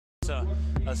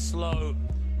a slow,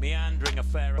 meandering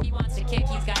affair. He wants to kick,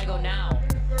 he's got to go now.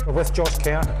 With Josh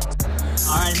Kerr. All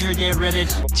right, I'm here, David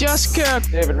Ribbich. Josh Kerr.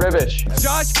 David Ribbich.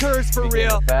 Josh Kerr's for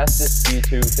real. Fastest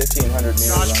V2 1500 meters.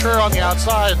 Josh Kerr on the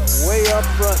outside. Way up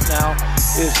front now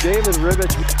is David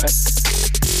Ribbich.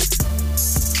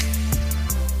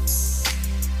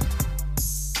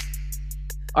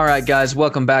 All right, guys,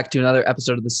 welcome back to another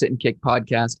episode of the Sit and Kick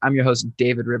podcast. I'm your host,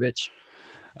 David Ribbich.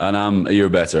 And I'm your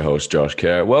better host, Josh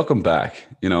Kerr. Welcome back.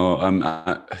 You know,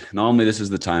 normally this is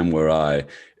the time where I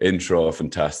intro a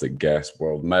fantastic guest,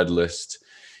 world medalist,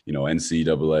 you know,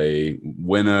 NCAA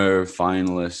winner,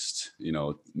 finalist, you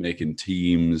know, making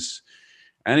teams,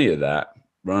 any of that,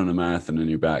 running a marathon in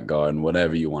your back garden,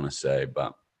 whatever you want to say.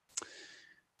 But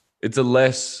it's a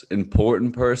less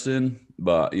important person,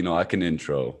 but, you know, I can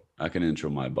intro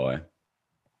my boy.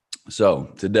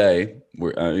 So today,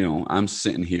 I'm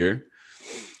sitting here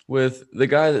with the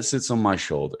guy that sits on my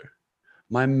shoulder,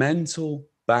 my mental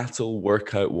battle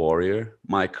workout warrior,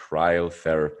 my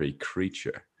cryotherapy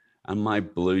creature, and my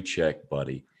blue check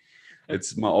buddy.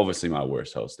 It's obviously my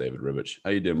worst host, David Ribbich.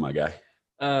 How you doing, my guy?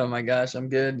 Oh my gosh, I'm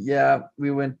good. Yeah,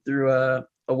 we went through a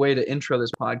way to intro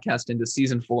this podcast into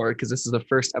season 4 because this is the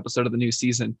first episode of the new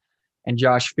season, and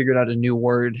Josh figured out a new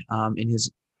word in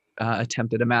his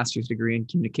attempt at a master's degree in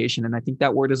communication, and I think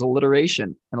that word is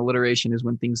alliteration. And alliteration is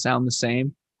when things sound the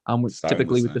same.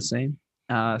 Typically with the same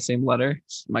letter.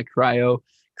 My cryo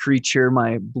creature,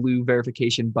 my blue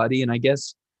verification buddy. And I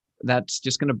guess that's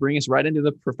just going to bring us right into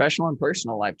the professional and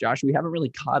personal life. Josh, we haven't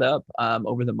really caught up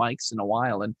over the mics in a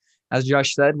while. And as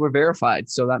Josh said, we're verified.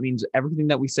 So that means everything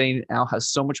that we say now has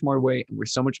so much more weight and we're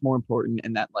so much more important.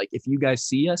 And that, like, if you guys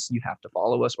see us, you have to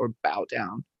follow us or bow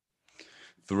down.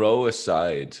 Throw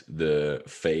aside the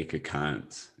fake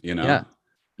accounts, you know?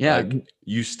 Yeah. Like,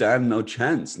 you stand no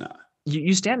chance now.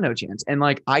 You stand no chance. And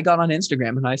like, I got on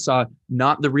Instagram and I saw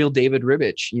not the real David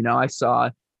Ribbich. You know, I saw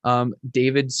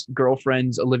David's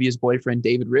girlfriend's Olivia's boyfriend,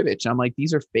 David Ribbich. I'm like,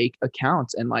 these are fake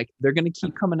accounts, and like, they're going to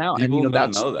keep coming out. People and you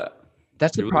know, know that.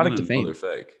 That's the product of fame. They're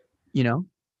fake. You know,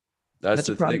 that's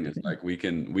the thing. It's like we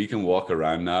can walk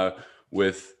around now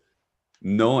with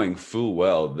knowing full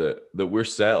well that we're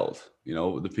sold. You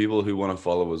know, the people who want to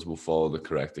follow us will follow the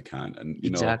correct account, and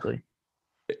you exactly.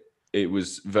 know, it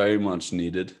was very much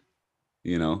needed.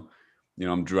 You know,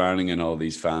 I'm drowning in all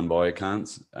these fanboy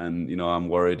accounts, and you know, I'm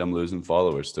worried I'm losing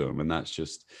followers to them, and that's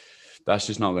just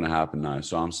not going to happen now.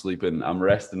 So I'm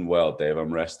resting well, Dave.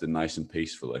 I'm resting nice and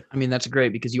peacefully. I mean, that's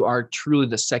great because you are truly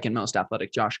the second most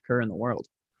athletic Josh Kerr in the world.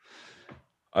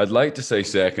 I'd like to say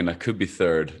second. I could be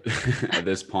third at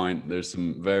this point. There's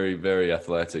some very, very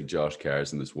athletic Josh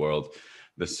Kerrs in this world.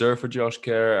 The surfer Josh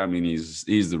Kerr, I mean, he's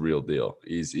the real deal.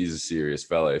 He's a serious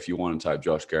fella. If you want to type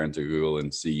Josh Kerr into Google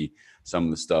and see some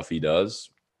of the stuff he does,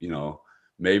 you know,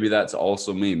 maybe that's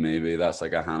also me. Maybe that's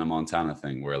like a Hannah Montana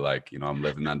thing where, like, you know, I'm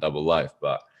living that double life.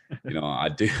 But, you know, I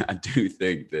do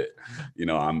think that, you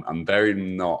know, I'm very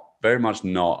much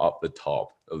not up the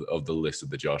top of the list of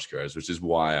the Josh Kerrs, which is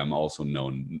why I'm also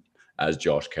known as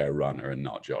Josh Kerr Runner and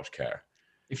not Josh Kerr.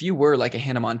 If you were like a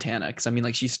Hannah Montana, because I mean,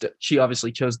 like, she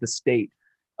obviously chose the state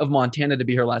of Montana to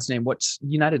be her last name. What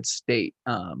United State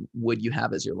would you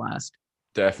have as your last?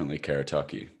 Definitely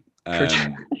Kentucky.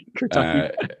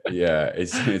 Kentucky. Yeah,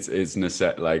 it's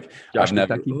like Josh, I've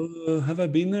never. Have I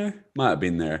been there? Might have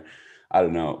been there. I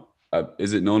don't know.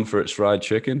 Is it known for its fried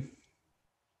chicken?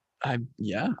 I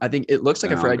think it looks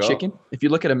like a fried chicken. If you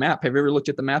look at a map, have you ever looked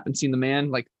at the map and seen the man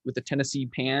like with the Tennessee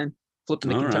pan flipping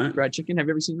the Kentucky fried chicken? Have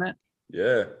you ever seen that?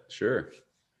 Yeah, sure.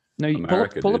 No, you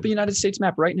pull up a United States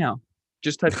map right now.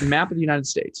 Just type map of the United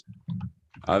States.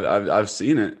 I've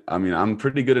seen it. I mean, I'm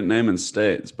pretty good at naming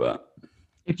states, but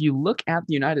if you look at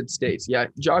the United States, yeah,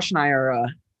 Josh and I are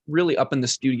really up in the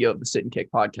studio of the Sit and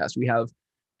Kick podcast. We have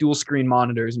dual screen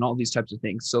monitors and all these types of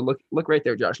things. So look right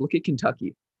there, Josh. Look at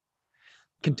Kentucky.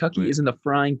 Kentucky is in the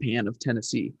frying pan of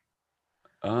Tennessee.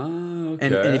 Oh, okay.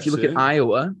 And if you look at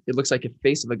Iowa, it looks like a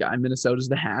face of a guy. Minnesota's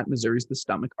the hat. Missouri's the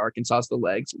stomach. Arkansas's the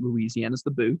legs. Louisiana's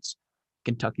the boots.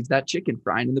 Kentucky's that chicken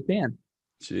frying in the pan.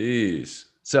 Jeez.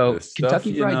 So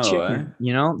Kentucky Fried Chicken,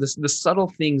 you know, the subtle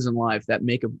things in life that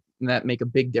make a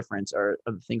big difference are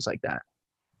the things like that.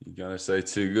 You gotta say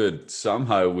too good.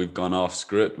 Somehow we've gone off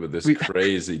script with this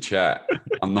crazy chat.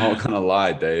 I'm not gonna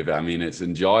lie, Dave. I mean, it's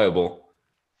enjoyable,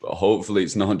 but hopefully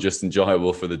it's not just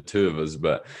enjoyable for the two of us.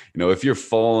 But, you know, if you're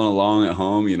following along at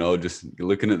home, you know, just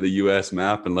looking at the US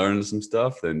map and learning some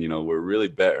stuff, then, you know, we're really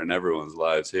bettering everyone's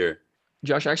lives here.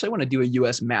 Josh, I actually want to do a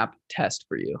US map test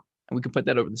for you. And we can put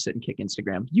that over the Sit and Kick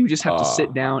Instagram. You just have to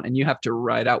sit down and you have to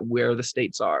write out where the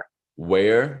states are.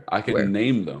 Where I can Where?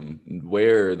 name them,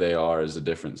 where they are is a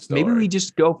different story. Maybe we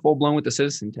just go full blown with the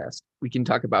citizen test. We can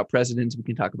talk about presidents. We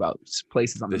can talk about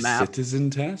places on the the map. citizen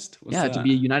test. What's Yeah, that? to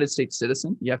be a United States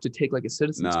citizen, you have to take like a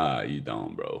citizen. Nah, you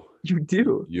don't, bro. You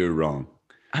do. You're wrong.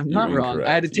 I'm You're not wrong.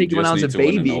 I had to incorrect. take You it when I was just a need to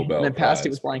win a baby, Nobel and then passed it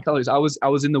Prize, with flying bro. colors. I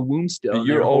was in the womb still. But and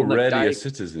they were you're holding up already a Diet-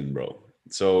 citizen, bro.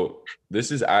 So this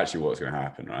is actually what's going to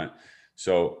happen, right?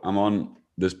 So I'm on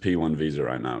this P1 visa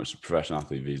right now, which is a professional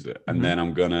athlete visa, and Mhm. then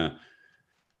I'm gonna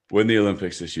win the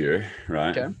Olympics this year,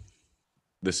 right? Okay.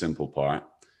 The simple part,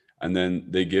 and then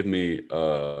they give me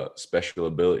a special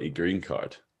ability green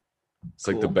card. It's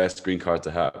like the Cool. best green card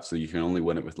to have. So you can only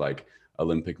win it with like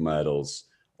Olympic medals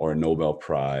or a Nobel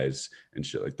Prize and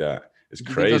shit like that. It's Do you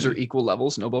think crazy. those are equal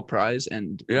levels, Nobel Prize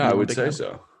and Yeah, I would Olympic say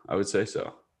medal? so. I would say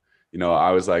so. You know,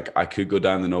 I was like, I could go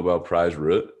down the Nobel Prize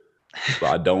route, but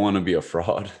I don't want to be a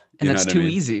fraud. And You know that's what too I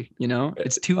mean? easy, you know?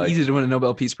 It's too Like- easy to win a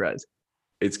Nobel Peace Prize.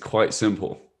 It's quite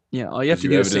simple. Yeah, all you have to You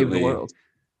do is save the evidently- world.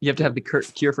 You have to have the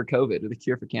cure for COVID or the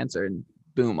cure for cancer, and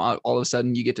boom, all of a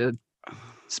sudden you get to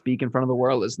speak in front of the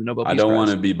world as the Nobel Peace I don't want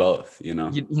Prize. to be both, you know.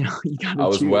 You know, you gotta I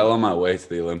was choose. well on my way to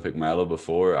the Olympic medal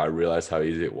before I realized how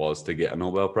easy it was to get a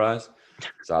Nobel Prize.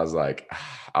 So I was like,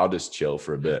 I'll just chill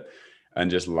for a bit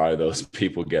and just allow those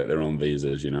people get their own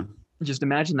visas, you know. Just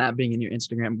imagine that being in your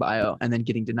Instagram bio and then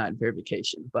getting denied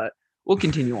verification. But we'll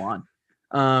continue on.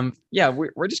 Yeah,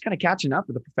 we're just kind of catching up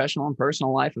with the professional and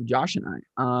personal life of Josh and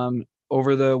I.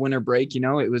 Over the winter break, you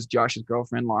know, it was Josh's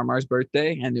girlfriend Larmar's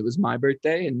birthday and it was my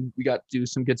birthday, and we got to do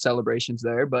some good celebrations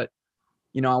there. But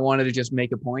you know, I wanted to just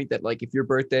make a point that like if your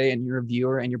birthday and you're a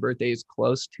viewer and your birthday is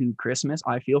close to Christmas,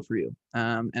 I feel for you.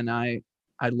 And I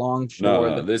long for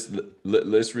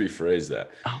Let's rephrase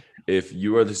that. Oh. If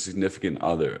you are the significant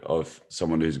other of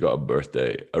someone who's got a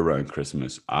birthday around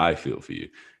Christmas, I feel for you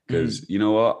because you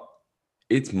know what?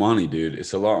 It's money, dude.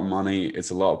 It's a lot of money. It's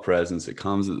a lot of presents. It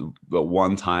comes at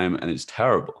one time and it's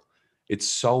terrible. It's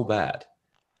so bad.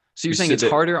 So you're You saying sit it's there-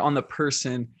 harder on the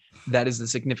person that is the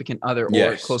significant other or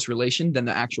Yes. close relation than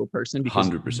the actual person because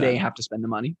 100%. they have to spend the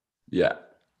money. Yeah.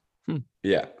 Hmm.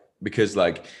 Yeah. Because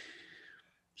like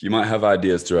you might have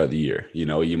ideas throughout the year, you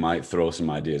know, you might throw some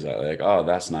ideas out like, oh,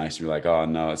 that's nice. You're like, oh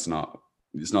no, it's not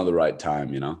the right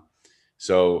time, you know?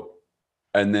 So,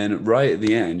 and then right at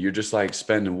the end, you're just like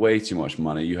spending way too much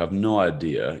money. You have no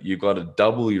idea. You got to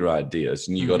double your ideas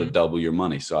and you got to double your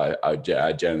money. So I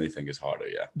generally think it's harder.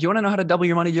 Yeah. Do you want to know how to double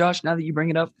your money, Josh? Now that you bring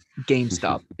it up,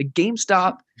 GameStop. The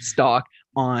GameStop stock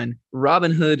on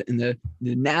Robinhood and the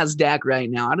NASDAQ right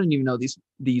now. I don't even know these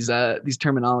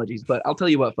terminologies, but I'll tell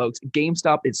you what, folks,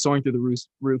 GameStop is soaring through the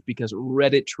roof because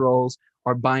Reddit trolls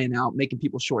are buying out, making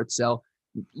people short sell.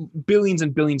 Billions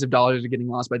and billions of dollars are getting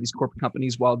lost by these corporate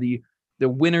companies while the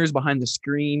winners behind the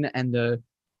screen and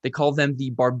they call them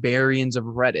the barbarians of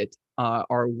Reddit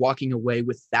are walking away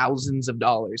with thousands of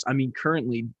dollars. I mean,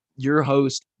 currently your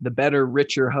host, the better,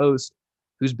 richer host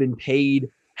who's been paid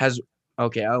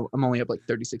I'm only up like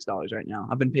 $36 right now.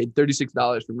 I've been paid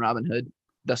 $36 from Robinhood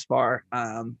thus far.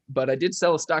 But I did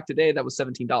sell a stock today that was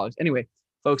 $17. Anyway,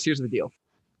 folks, here's the deal.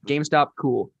 GameStop,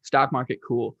 cool. Stock market,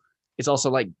 cool. It's also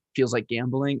like feels like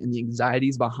gambling and the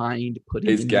anxieties behind putting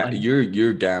It's in money.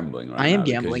 you're gambling right I am now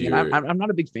because gambling and I'm not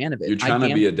a big fan of it. You're trying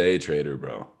to be a day trader,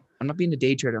 bro. I'm not being a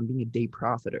day trader. I'm being a day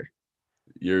profiter.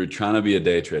 You're trying to be a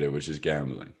day trader, which is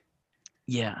gambling.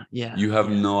 Yeah. You have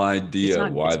no idea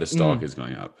not- why the it's- stock is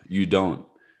going up. You don't.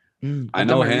 I I've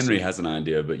know done my Henry research. has an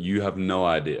idea, but you have no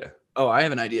idea Oh, I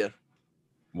have an idea.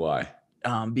 why.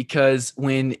 Because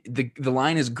when the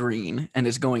line is green and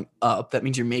it's going up, that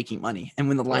means you're making money. And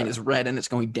when the line is red and it's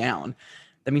going down,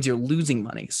 that means you're losing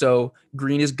money. So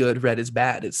green is good, red is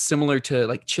bad. It's similar to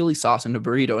like chili sauce in a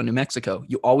burrito in New Mexico.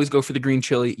 You always go for the green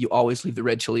chili. You always leave the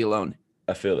red chili alone.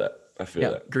 I feel that.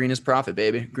 that. Green is profit,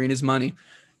 baby. Green is money.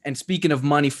 And speaking of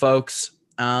money, folks,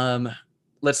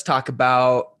 let's talk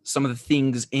about some of the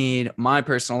things in my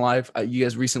personal life. You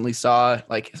guys recently saw,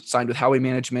 like, signed with Howie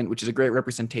Management, which is a great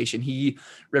representation. He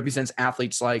represents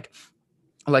athletes like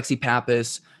Alexi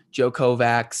Pappas, Joe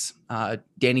Kovacs,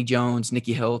 Danny Jones,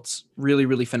 Nikki Hiltz, really,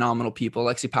 really phenomenal people.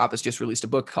 Alexi Pappas just released a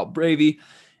book called Bravey,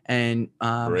 and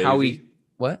Howie,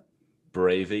 what?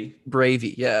 Bravey.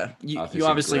 Bravey, yeah. You said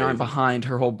obviously aren't Gravy. behind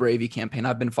her whole Bravey campaign.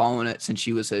 I've been following it since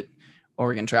she was at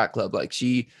Oregon Track Club. Like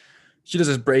she does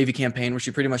this Bravey campaign where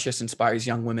she pretty much just inspires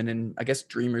young women and I guess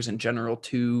dreamers in general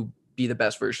to be the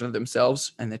best version of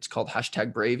themselves. And it's called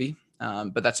 #Bravey.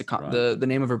 But that's the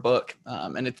name of her book.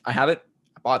 And I have it.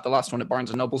 I bought the last one at Barnes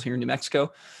and Nobles here in New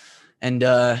Mexico. And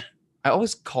I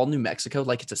always call New Mexico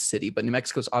like it's a city, but New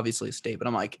Mexico is obviously a state. But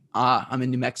I'm like, I'm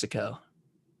in New Mexico.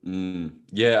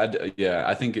 Yeah,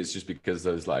 I think it's just because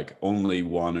there's like only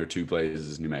one or two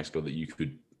places in New Mexico that you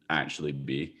could actually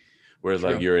be. Whereas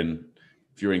like if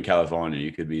you're in California,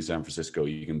 you could be San Francisco,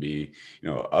 you can be,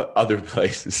 other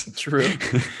places. True.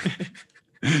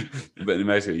 But in New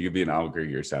Mexico, you could be in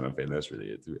Albuquerque or Santa Fe. And that's really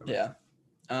it. Yeah.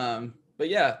 But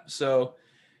yeah, so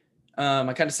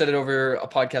I kind of said it over a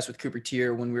podcast with Cooper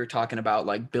Tier when we were talking about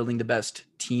like building the best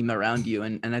team around you.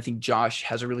 And I think Josh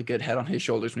has a really good head on his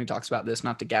shoulders when he talks about this,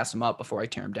 not to gas him up before I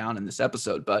tear him down in this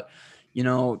episode, but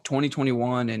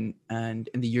 2021 and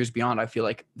in the years beyond, I feel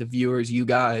like the viewers, you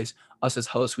guys, us as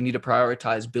hosts, we need to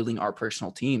prioritize building our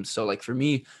personal teams. So like for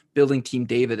me, building Team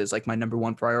David is like my number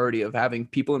one priority of having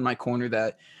people in my corner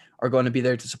that are going to be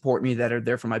there to support me, that are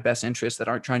there for my best interests, that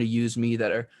aren't trying to use me,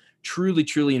 that are truly,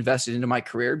 truly invested into my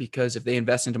career, because if they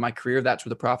invest into my career, that's where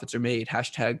the profits are made.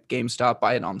 Hashtag GameStop,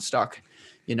 buy it on stock,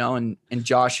 and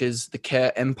Josh is the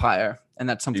Care Empire. And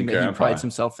that's something that he prides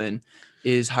himself in,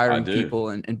 is hiring people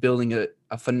and building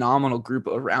a phenomenal group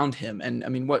around him. And I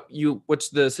mean, what's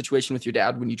the situation with your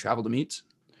dad when you travel to meets?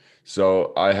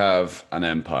 So I have an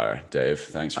empire, Dave.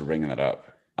 Thanks for bringing that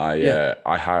up. I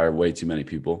hire way too many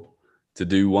people to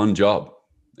do one job,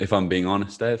 if I'm being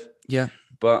honest, Dave. Yeah.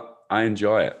 But I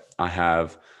enjoy it. I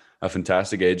have a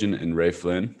fantastic agent in Ray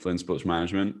Flynn Sports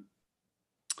Management,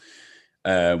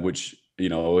 which, he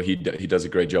does a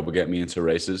great job of getting me into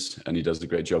races, and he does a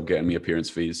great job getting me appearance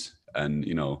fees. And,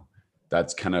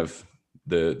 that's kind of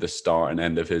the start and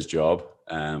end of his job,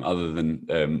 other than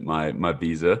my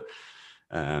visa,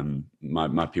 my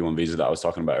P1 visa that I was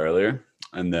talking about earlier.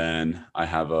 And then I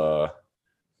have a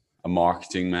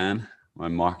marketing man, my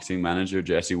marketing manager,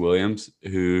 Jesse Williams,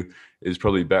 who is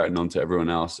probably better known to everyone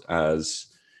else as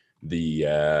the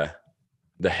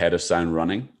head of Sound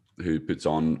Running, who puts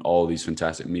on all these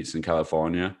fantastic meets in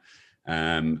California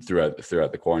throughout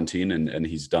the quarantine. And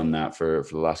he's done that for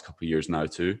the last couple of years now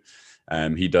too.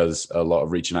 He does a lot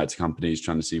of reaching out to companies,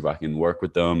 trying to see if I can work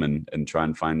with them and try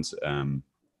and find some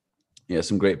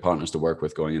great partners to work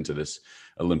with going into this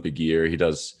Olympic year. He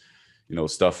does,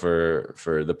 stuff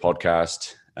for the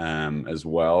podcast as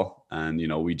well. And,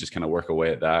 we just kind of work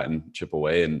away at that and chip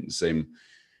away. And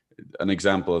an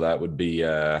example of that would be,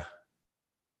 hi,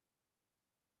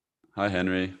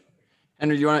 Henry.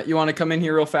 Henry, you want to come in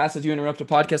here real fast as you interrupt a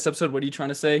podcast episode? What are you trying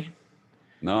to say?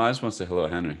 No, I just want to say hello,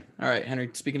 Henry. All right, Henry,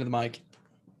 speaking to the mic.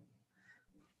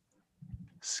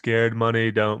 Scared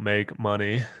money don't make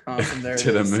money. Awesome, there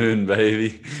To the moon,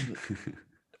 baby.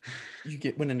 You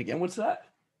get winning again. What's that?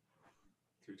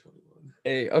 321.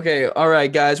 Hey, okay, all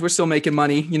right, guys, we're still making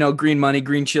money. Green money,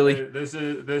 green chili. This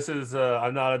is.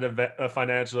 I'm not a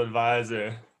financial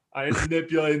advisor. I ain't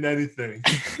manipulating anything.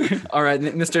 All right,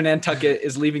 Mr. Nantucket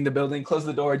is leaving the building. Close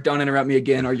the door. Don't interrupt me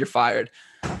again, or you're fired.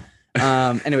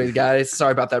 Anyways, guys,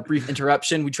 sorry about that brief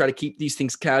interruption. We try to keep these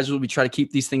things casual. We try to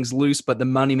keep these things loose, but the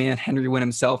money man, Henry Wynn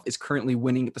himself, is currently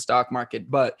winning at the stock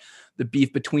market. But the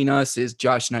beef between us is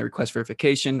Josh and I request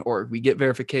verification, or we get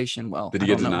verification. Well, did he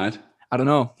get denied? I don't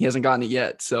know. He hasn't gotten it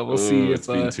yet. So we'll see if it's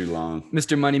been too long.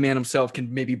 Mr. Moneyman himself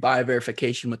can maybe buy a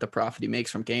verification with the profit he makes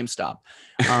from GameStop.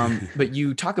 But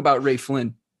you talk about Ray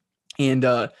Flynn,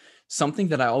 and something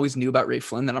that I always knew about Ray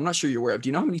Flynn that I'm not sure you're aware of. Do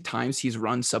you know how many times he's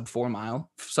run sub 4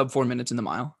 minutes in the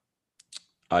mile?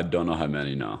 I don't know how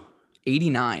many, no.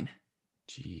 89.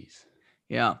 Jeez.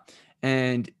 Yeah.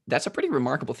 And that's a pretty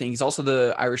remarkable thing. He's also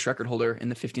the Irish record holder in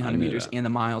the 1500 meters and the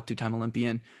mile, 2-time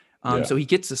Olympian. So he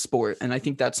gets the sport. And I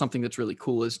think that's something that's really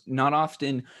cool, is not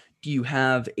often do you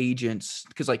have agents,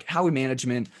 because like Howie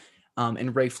Management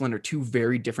and Ray Flynn are two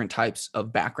very different types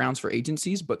of backgrounds for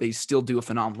agencies, but they still do a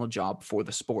phenomenal job for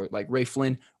the sport. Like Ray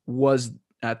Flynn was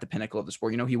at the pinnacle of the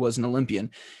sport. He was an Olympian.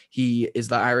 He is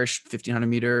the Irish 1500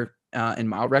 meter and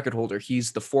mile record holder.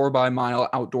 He's the 4x-mile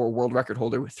outdoor world record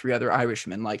holder with 3 other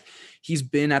Irishmen. Like, he's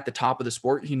been at the top of the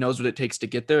sport. He knows what it takes to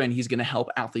get there, and he's going to help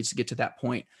athletes to get to that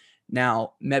point.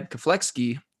 Now, Meb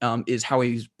Keflezighi is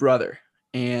Howie's brother,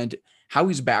 and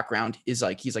Howie's background is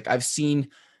he's like, I've seen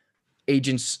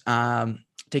agents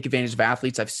take advantage of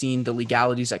athletes. I've seen the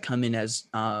legalities that come in as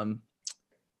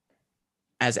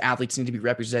athletes need to be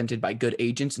represented by good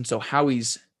agents. And so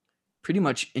Howie's pretty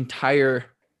much entire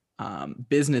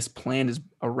business plan is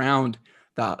around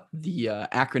the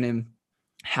acronym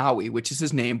Howie, which is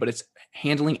his name, but it's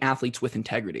handling athletes with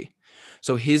integrity.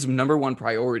 So his number one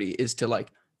priority is to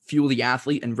fuel the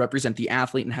athlete and represent the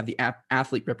athlete and have the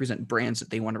athlete represent brands that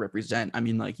they want to represent. I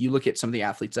mean, you look at some of the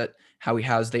athletes that Howie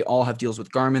has, they all have deals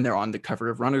with Garmin. They're on the cover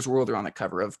of Runner's World. They're on the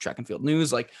cover of Track and Field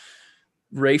News.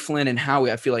 Ray Flynn and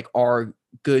Howie, I feel like are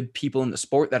good people in the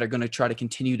sport that are going to try to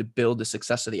continue to build the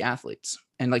success of the athletes.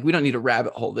 And like, we don't need to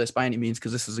rabbit hole this by any means,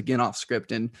 because this is again off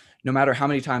script. And no matter how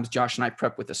many times Josh and I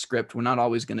prep with a script, we're not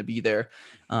always going to be there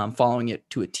following it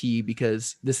to a T,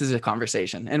 because this is a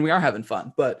conversation and we are having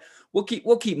fun, but we'll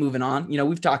keep moving on. You know,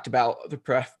 we've talked about the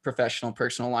professional,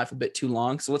 personal life a bit too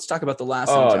long. So let's talk about the last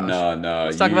thing, Josh. No.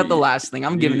 Let's talk about the last thing.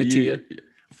 I'm giving it to you.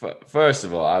 First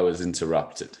of all, I was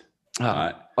interrupted.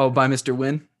 By Mr.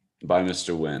 Wynn? By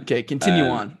Mr. Wynn. Okay, continue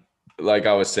on. Like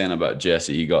I was saying about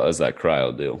Jesse, he got us that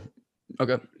cryo deal.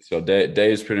 Okay. So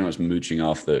Dave's pretty much mooching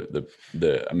off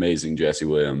the amazing Jesse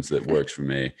Williams that works for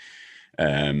me.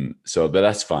 But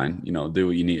that's fine. You know, do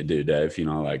what you need to do, Dave. You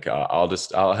know, like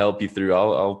I'll help you through.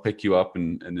 I'll pick you up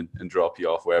and drop you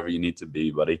off wherever you need to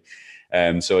be, buddy.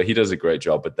 So he does a great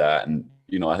job with that. And,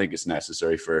 you know, I think it's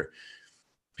necessary for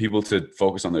people to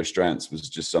focus on their strengths. Was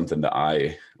just something that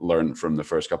I learned from the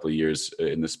first couple of years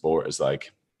in the sport, is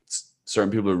like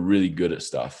certain people are really good at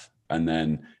stuff, and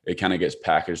then it kind of gets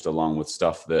packaged along with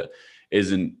stuff that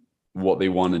isn't what they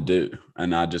want to do.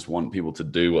 And I just want people to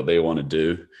do what they want to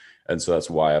do. And so that's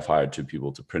why I've hired two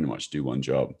people to pretty much do one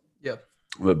job. Yeah.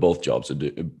 But both jobs have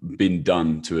been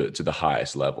done to the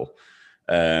highest level.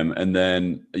 And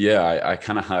then, I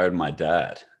kind of hired my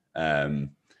dad.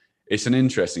 It's an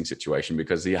interesting situation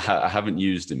because I haven't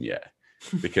used him yet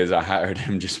because I hired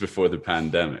him just before the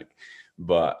pandemic.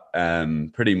 But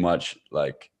pretty much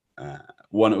like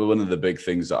one of the big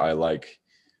things that I like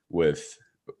with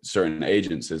certain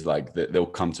agents is like they'll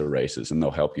come to races and they'll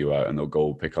help you out, and they'll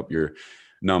go pick up your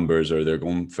numbers, or they're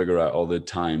going to figure out all the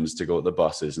times to go at the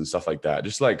buses and stuff like that.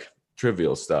 Just like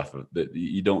trivial stuff that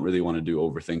you don't really want to do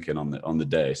overthinking on the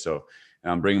day. So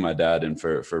I'm bringing my dad in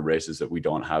for races that we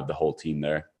don't have the whole team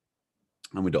there,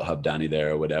 and we don't have Danny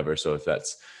there or whatever. So if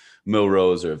that's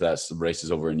Milrose, or if that's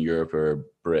races over in Europe or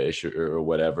British or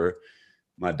whatever,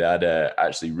 my dad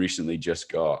actually recently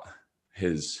just got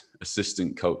his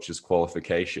assistant coach's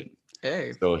qualification.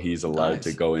 Hey, so he's allowed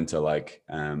to go into like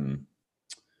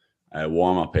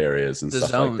warm-up areas and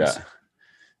stuff like that.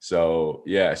 So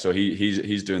so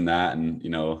he's doing that, and you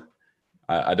know,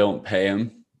 I don't pay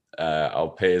him. I'll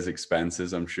pay his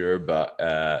expenses, I'm sure, but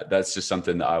that's just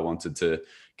something that I wanted to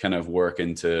kind of work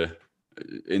into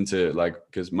like,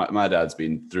 because my dad's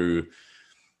been through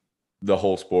the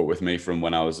whole sport with me from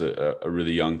when I was a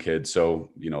really young kid. So,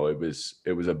 you know, it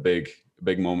was a big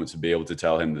moment to be able to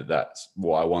tell him that that's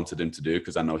what I wanted him to do,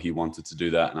 because I know he wanted to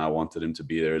do that and I wanted him to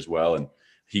be there as well. And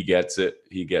he gets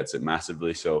it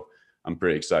massively. So I'm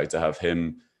pretty excited to have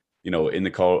him, you know, in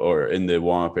the call or in the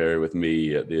warm-up area with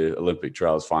me at the Olympic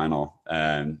trials final,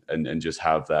 and just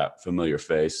have that familiar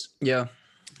face. Yeah.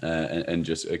 And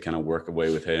just kind of work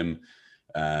away with him.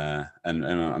 And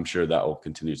I'm sure that will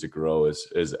continue to grow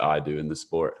as I do in the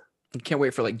sport. I can't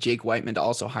wait for like Jake Whiteman to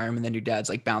also hire him. And then your dad's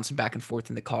like bouncing back and forth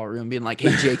in the call room being like,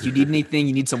 hey, Jake, you need anything?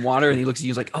 You need some water? And he looks at you,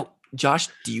 he's like, oh, Josh,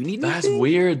 do you need anything? That's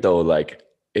weird though. Like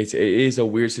it is a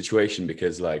weird situation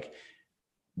because like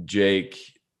Jake,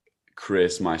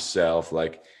 Chris, myself,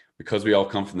 like, because we all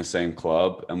come from the same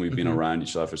club and we've been around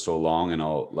each other for so long, and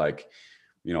all, like,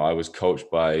 you know, I was coached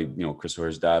by, you know, Chris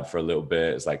Ware's dad for a little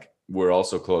bit. It's like, we're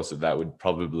also close that would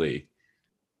probably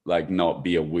like not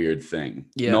be a weird thing.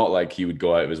 Yeah. Not like he would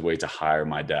go out of his way to hire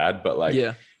my dad, but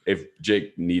like if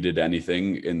Jake needed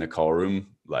anything in the call room,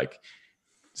 like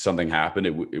something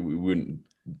happened, we wouldn't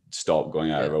stop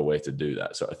going out of our way to do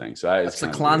that sort of thing. So that's the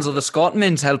clans of the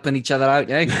Scotsmans helping each other out,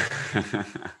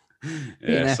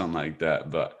 something like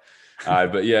that. But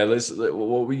yeah,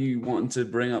 what were you wanting to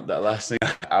bring up, that last thing?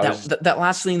 That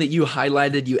last thing that you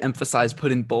highlighted, you emphasized,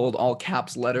 put in bold, all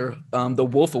caps letter, the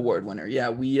Wolf Award winner. Yeah,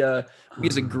 we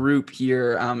as a group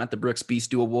here at the Brooks Beast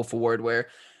do a Wolf Award where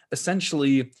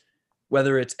essentially,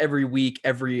 whether it's every week,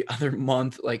 every other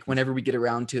month, like whenever we get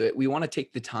around to it, we want to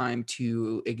take the time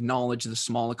to acknowledge the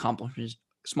small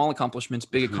accomplishments,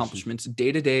 big accomplishments,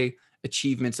 day-to-day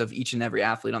achievements of each and every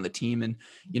athlete on the team. And,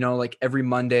 you know, like every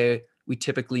Monday, we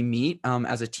typically meet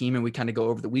as a team and we kind of go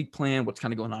over the week plan, what's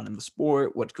kind of going on in the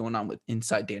sport, what's going on with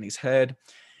inside Danny's head.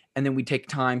 And then we take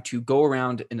time to go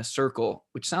around in a circle,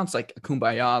 which sounds like a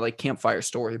kumbaya, like campfire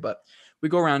story, but we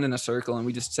go around in a circle and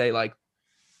we just say like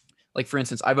for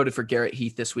instance, I voted for Garrett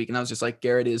Heath this week. And I was just like,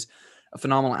 Garrett is a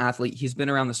phenomenal athlete. He's been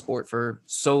around the sport for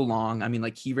so long. I mean,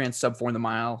 like he ran sub 4 in the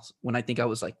miles when I think I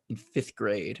was like in 5th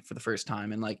grade for the first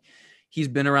time. And like, he's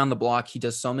been around the block. He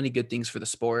does so many good things for the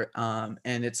sport. And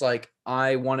it's like,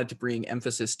 I wanted to bring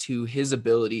emphasis to his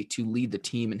ability to lead the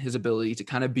team and his ability to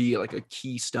kind of be like a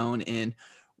keystone in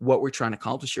what we're trying to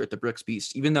accomplish here at the Brooks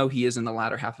Beast, even though he is in the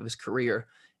latter half of his career.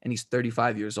 and he's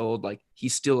 35 years old. Like,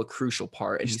 he's still a crucial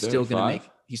part, and He's he's still going to 35?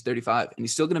 make. He's 35, and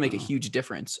he's still going to make a huge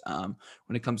difference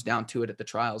when it comes down to it at the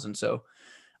trials. And so,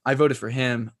 I voted for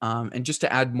him. And just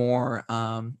to add more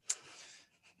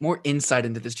insight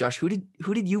into this, Josh, who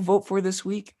did you vote for this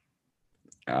week?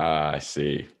 I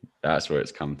see. That's where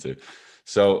it's come to.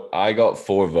 So I got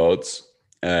 4 votes,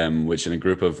 which in a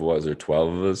group of,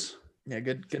 12 of us? Yeah,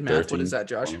 good math. 13, What is that,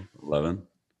 Josh? 11.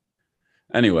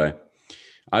 Anyway,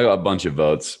 I got a bunch of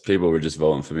votes. People were just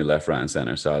voting for me left, right, and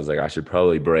center. So I was like, I should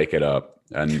probably break it up.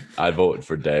 And I voted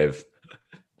for Dave.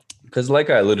 Because like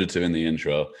I alluded to in the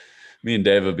intro, me and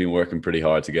Dave have been working pretty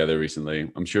hard together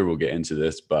recently. I'm sure we'll get into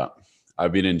this, but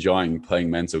I've been enjoying playing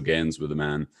mental games with the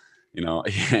man. You know,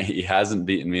 he hasn't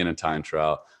beaten me in a time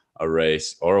trial, a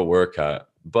race, or a workout,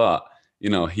 but you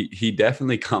know, he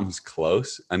definitely comes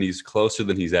close, and he's closer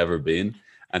than he's ever been.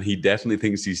 And he definitely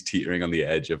thinks he's teetering on the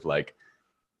edge of like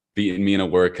beating me in a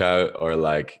workout or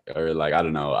like I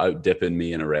don't know, out dipping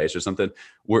me in a race or something.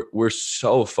 We're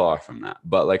so far from that,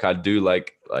 but like I do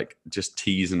like just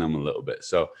teasing him a little bit.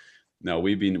 So no,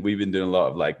 we've been doing a lot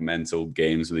of like mental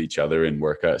games with each other in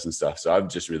workouts and stuff. So I've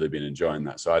just really been enjoying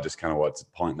that. So I just kind of want to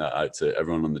point that out to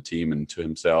everyone on the team and to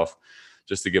himself,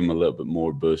 just to give him a little bit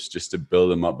more boost, just to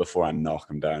build him up before I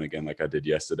knock him down again, like I did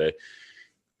yesterday.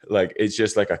 Like, it's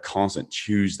just like a constant.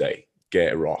 Tuesday,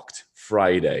 get rocked.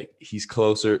 Friday, he's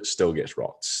closer, still gets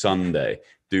rocked. Sunday,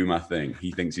 do my thing.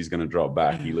 He thinks he's going to drop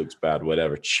back. He looks bad,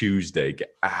 whatever. Tuesday,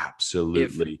 get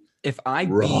absolutely If I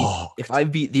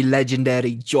rocked. beat the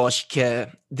legendary Josh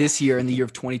Kerr this year in the year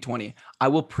of 2020, I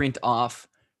will print off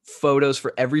photos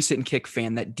for every Sit and Kick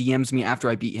fan that DMs me after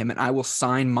I beat him, and I will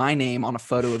sign my name on a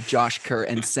photo of Josh Kerr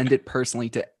and send it personally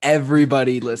to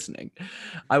everybody listening.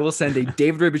 I will send a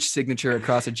David Ribich signature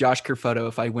across a Josh Kerr photo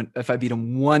if I beat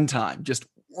him one time, just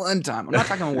one time. I'm not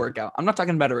talking a workout. I'm not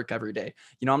talking about a recovery day.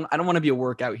 You know, I don't want to be a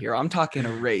workout here. I'm talking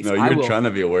a race. No, you're trying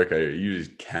to be a workout. You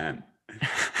just can't.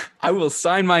 I will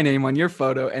sign my name on your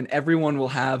photo, and everyone will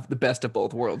have the best of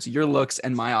both worlds, your looks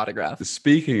and my autograph.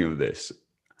 Speaking of this,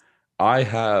 I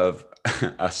have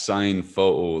a signed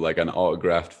photo, like an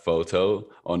autographed photo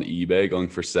on eBay going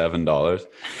for $7.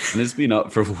 And it's been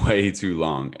up for way too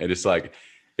long. It is like,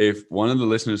 if one of the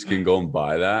listeners can go and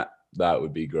buy that, that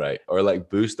would be great. Or like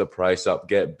boost the price up,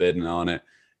 get bidding on it.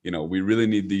 You know, we really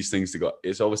need these things to go.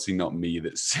 It's obviously not me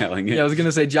that's selling it. Yeah, I was going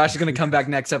to say, Josh is going to come back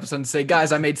next episode and say,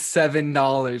 guys, I made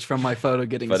 $7 from my photo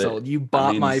getting sold. You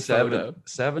bought my photo.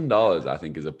 $7, I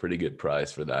think, is a pretty good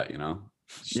price for that, you know?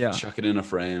 Just chuck it in a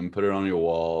frame, put it on your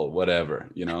wall, whatever,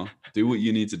 you know? Do what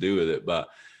you need to do with it, but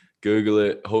Google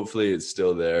it. Hopefully it's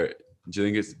still there. Do you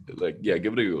think it's like, yeah,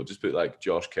 give it a Google. Just put like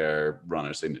Josh Kerr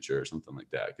runner signature or something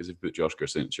like that. Because if you put Josh Kerr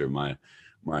signature, my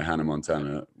Hannah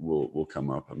Montana will come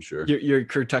up, I'm sure. Your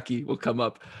Kentucky will come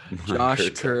up.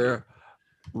 Josh Kerr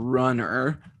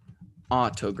runner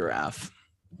autograph.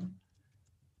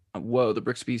 Whoa, the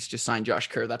Brooks Beast just signed Josh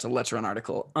Kerr. That's a Let's Run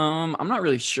article. I'm not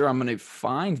really sure I'm going to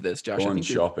find this, Josh. Go on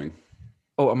shopping.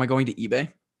 Oh, am I going to eBay?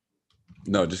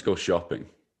 No, just go shopping.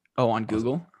 Oh, on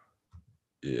Google?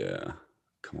 Yeah.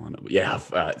 Come on. Yeah.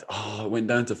 It went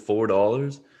down to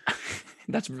 $4.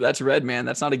 That's red, man.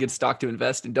 That's not a good stock to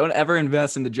invest in. Don't ever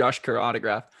invest in the Josh Kerr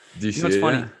autograph. Do you see what's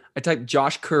funny? Yeah. I typed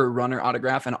Josh Kerr runner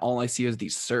autograph, and all I see is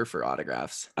these surfer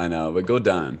autographs. I know, but go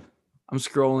down. I'm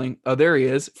scrolling. Oh, there he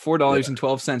is.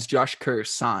 $4.12. Josh Kerr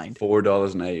signed.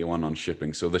 $4.81 on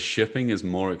shipping. So the shipping is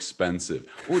more expensive.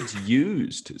 Oh, it's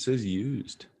used. It says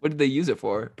used. What did they use it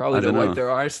for? Probably to wipe their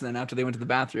arse then after they went to the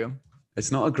bathroom.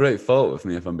 It's not a great photo of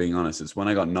me, if I'm being honest. It's when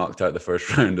I got knocked out the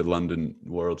first round of London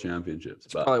World Championships.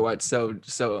 That's probably why it's so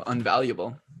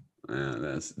unvaluable.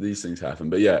 Yeah, these things happen.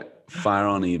 But yeah, fire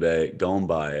on eBay. Go and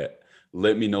buy it.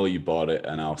 Let me know you bought it,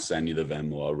 and I'll send you the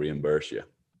Venmo. I'll reimburse you.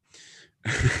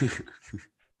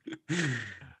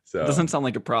 So it doesn't sound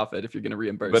like a profit if you're going to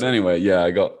reimburse. But anyway, yeah,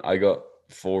 I got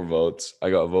 4 votes. I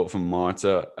got a vote from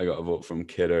Marta. I got a vote from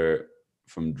Kidder,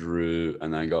 from Drew,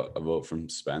 and I got a vote from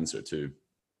Spencer too.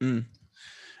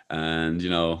 And you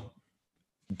know,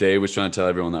 Dave was trying to tell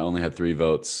everyone that I only had 3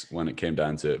 votes when it came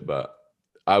down to it, but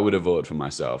I would have voted for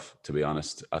myself, to be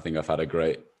honest. I think I've had a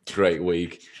great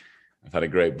week. I've had a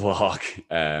great block,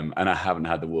 and I haven't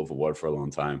had the Wolf Award for a long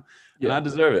time. Yeah. And I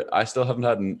deserve it. I still haven't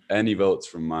had any votes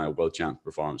from my World Champ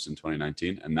performance in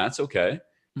 2019, and that's okay.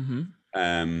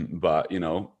 Mm-hmm. But, you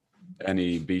know,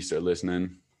 any beasts that are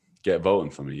listening, get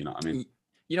voting for me, you know what I mean?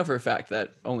 You know for a fact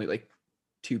that only like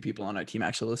 2 people on our team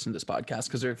actually listen to this podcast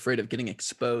because they're afraid of getting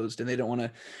exposed and they don't want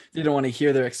to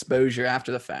hear their exposure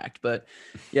after the fact. But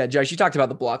yeah, Josh, you talked about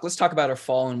the block. Let's talk about our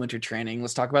fall and winter training.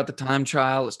 Let's talk about the time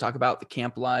trial. Let's talk about the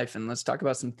camp life, and let's talk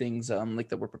about some things like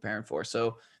that we're preparing for.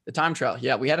 So the time trial,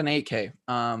 yeah, we had an 8K.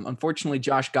 Unfortunately,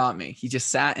 Josh got me. He just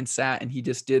sat, and he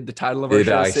just did the title of our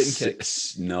show, Sit and Kick.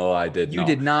 No, I did not. You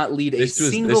did not lead a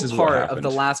single part of the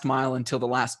last mile until the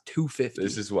last 250.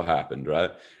 This is what happened,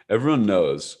 right? Everyone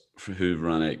knows who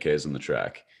run 8Ks on the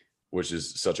track, which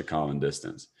is such a common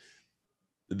distance.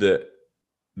 There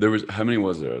was, how many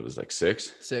was there? It was like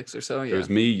 6? 6 or so, yeah. There was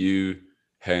me, you,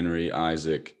 Henry,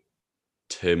 Isaac,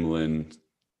 Timlin,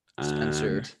 and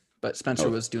Spencer. But Spencer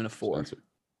was doing a 4. Spencer.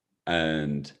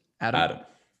 And Adam.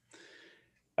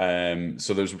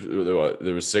 So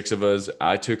there was 6 of us.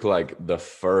 I took like the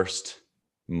first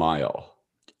mile.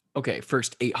 Okay,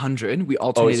 first 800. We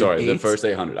alternated. Oh, sorry, the 8s. first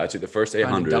 800. I took the first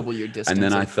 800, double your distance, and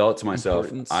then I thought to myself,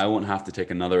 importance. I won't have to take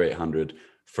another 800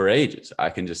 for ages.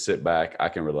 I can just sit back. I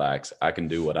can relax. I can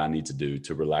do what I need to do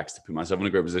to relax, to put myself in a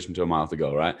great position to a mile to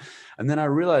go, right? And then I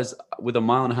realized with a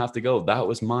mile and a half to go, that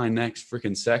was my next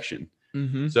freaking section.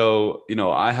 Mm-hmm. So,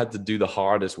 I had to do the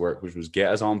hardest work, which was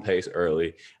get us on pace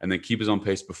early and then keep us on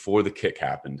pace before the kick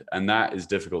happened. And that is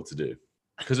difficult to do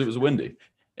because it was windy.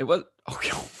 It was okay.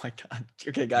 Oh my God.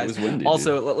 Okay, guys. It was windy,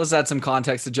 also, let's add some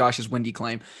context to Josh's windy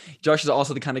claim. Josh is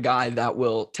also the kind of guy that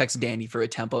will text Danny for a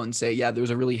tempo and say, yeah, there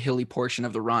was a really hilly portion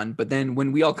of the run. But then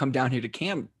when we all come down here to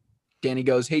camp, Danny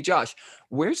goes, hey, Josh,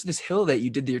 where's this hill that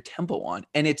you did your tempo on?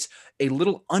 And it's a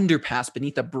little underpass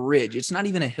beneath a bridge. It's not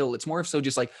even a hill. It's more of so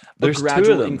just like There's a 2 of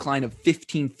gradual them. incline of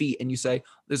 15 feet. And you say,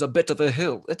 there's a bit of the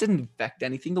hill. That didn't affect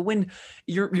anything. The wind,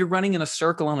 you're running in a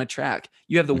circle on a track.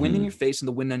 You have the wind in your face and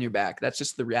the wind on your back. That's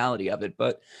just the reality of it.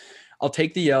 But I'll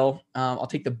take the L. I'll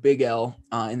take the big L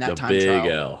in that time trial.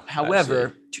 Big L.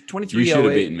 However, 23:08. You should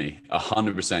have beaten me.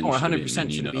 100%. Oh,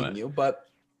 100% should have beaten you. But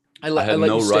I let had you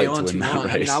no stay right on to too win that long. I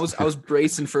mean, race. I was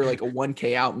bracing for like a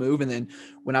 1K out move, and then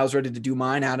when I was ready to do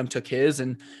mine, Adam took his,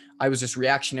 and I was just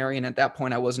reactionary. And at that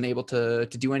point, I wasn't able to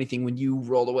do anything when you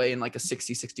rolled away in like a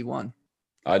 60-61.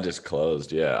 I just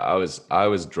closed. Yeah, I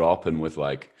was dropping with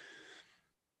like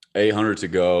 800 to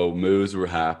go. Moves were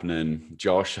happening.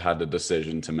 Josh had a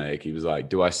decision to make. He was like,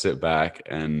 "Do I sit back?"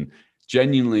 And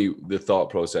genuinely, the thought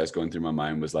process going through my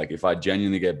mind was like, if I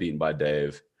genuinely get beaten by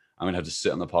Dave, I'm going to have to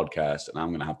sit on the podcast and I'm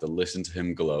going to have to listen to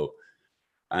him gloat.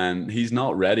 And he's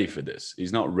not ready for this.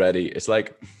 He's not ready. It's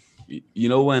like,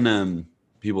 when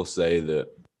people say that,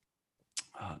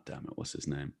 oh, damn it, what's his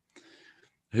name?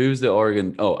 Who's the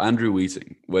Oregon? Oh, Andrew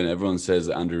Wheating. When everyone says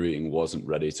that Andrew Wheating wasn't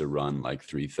ready to run like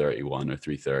 3:31 or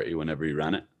 3:30 whenever he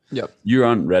ran it. Yep. You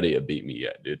aren't ready to beat me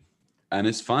yet, dude. And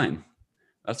it's fine.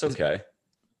 That's okay.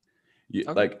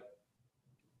 Okay. Like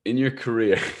in your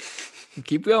career,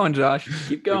 Keep going, Josh.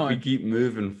 Keep if going. we keep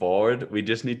moving forward, we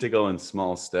just need to go in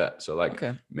small steps. So like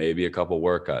maybe a couple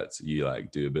workouts, you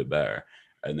like do a bit better.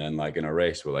 And then like in a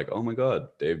race, we're like, oh my God,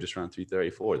 Dave just ran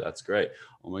 3:34. That's great.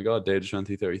 Oh my God, Dave just ran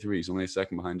 3:33. He's only a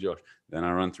second behind Josh. Then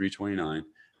I run 3:29.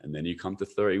 And then you come to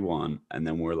 31. And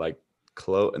then we're like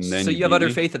close. And then So you have utter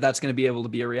faith that that's going to be able to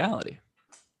be a reality.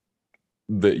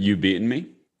 That you beating me?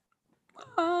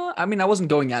 I mean, I wasn't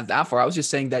going at that far. I was just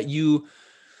saying that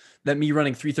me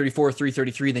running 3:34,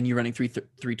 3:33, then you running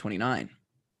 3:29.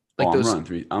 Like I'm running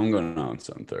 3. I'm going on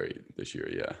 7:30 this year.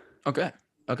 Yeah. Okay.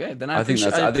 Then I think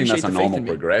that's a normal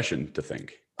progression to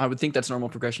think. I would think that's normal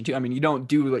progression too. I mean, you don't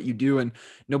do what you do, and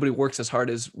nobody works as hard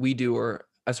as we do or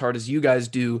as hard as you guys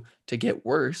do to get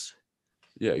worse.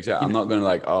 Yeah, exactly. I'm not going to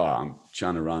like, oh, I'm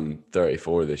trying to run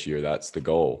 34 this year. That's the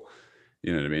goal.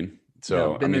 You know what I mean?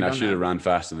 So, I mean, I should have ran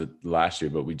faster last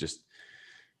year, but we just,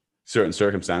 certain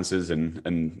circumstances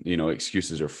and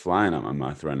excuses are flying at my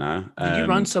mouth right now. Did you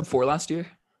run sub 4 last year?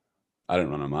 I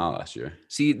didn't run a mile last year.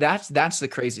 See, that's the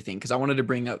crazy thing, because I wanted to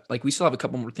bring up, like, we still have a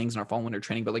couple more things in our fall winter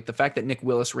training, but like the fact that Nick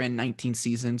Willis ran 19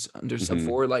 seasons under sub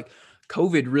 4, like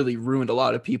COVID really ruined a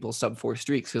lot of people's sub 4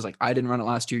 streaks, because like I didn't run it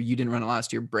last year, you didn't run it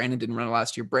last year, Brandon didn't run it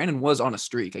last year. Brandon was on a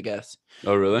streak, I guess.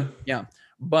 Oh, really? Yeah.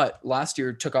 But last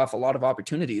year took off a lot of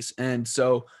opportunities. And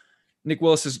so Nick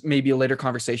Willis is maybe a later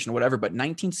conversation or whatever, but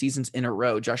 19 seasons in a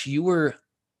row. Josh, this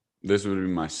would be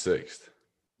my 6th.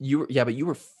 But you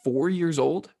were 4 years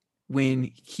old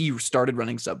when he started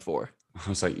running sub 4. I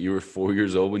was like, you were 4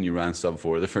 years old when you ran sub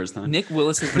 4 the first time? Nick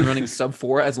Willis has been running sub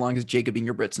 4 as long as Jacob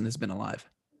Ingebrigtsen has been alive.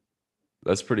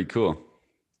 That's pretty cool.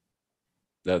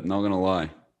 Not going to lie.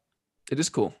 It is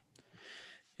cool.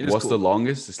 What's the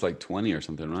longest? It's like 20 or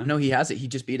something, right? No, he has it. He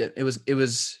just beat it. It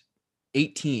was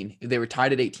 18. They were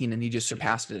tied at 18 and he just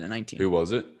surpassed it at 19. Who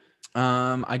was it?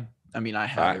 I mean, I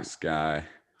have Facts guy.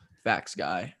 Facts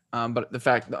guy. But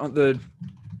the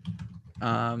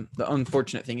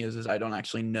unfortunate thing is I don't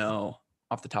actually know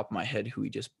off the top of my head who he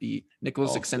just beat. Nick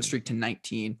Willis extends streak to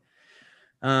 19.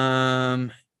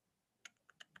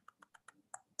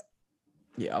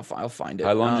 Yeah, I'll find it.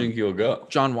 How long do you think he'll go?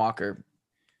 John Walker.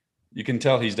 You can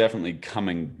tell he's definitely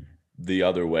coming the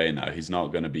other way now. He's not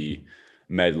going to be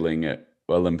medaling at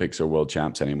Olympics or world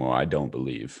champs anymore, I don't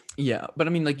believe. Yeah, but I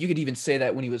mean, like, you could even say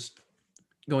that when he was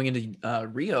going into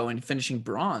Rio and finishing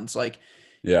bronze, like,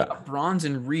 yeah, bronze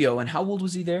in Rio. And how old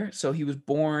was he there? So he was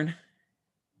born,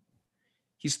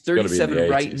 he's gotta be in 37 the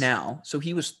right 80s. now. So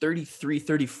he was 33,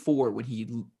 34 when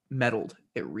he medaled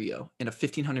at Rio in a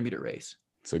 1500 meter race.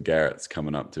 So Garrett's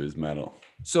coming up to his medal.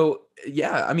 So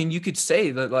yeah, I mean, you could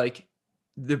say that, like,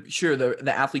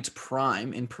 the athlete's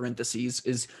prime in parentheses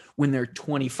is when they're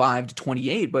 25 to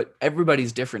 28, but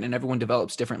everybody's different and everyone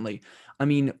develops differently. I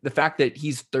mean, the fact that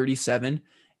he's 37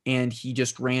 and he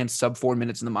just ran sub 4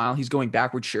 minutes in the mile, he's going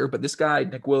backwards, sure. But this guy,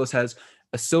 Nick Willis, has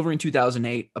a silver in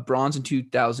 2008, a bronze in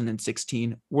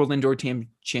 2016, World Indoor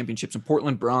Championships in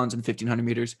Portland, bronze in 1500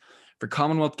 meters. For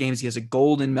Commonwealth Games, he has a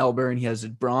gold in Melbourne. He has a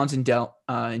bronze in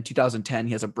 2010.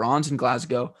 He has a bronze in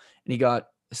Glasgow, and he got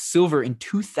a silver in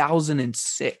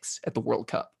 2006 at the World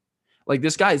Cup. Like,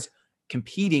 this guy's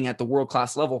competing at the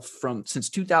world-class level since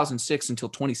 2006 until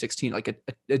 2016, like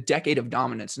a decade of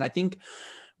dominance. And I think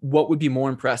what would be more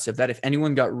impressive, that if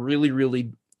anyone got really,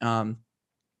 really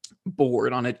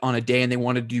bored on a day and they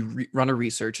wanted to run a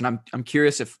research, and I'm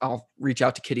curious if I'll reach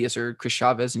out to Kidius or Chris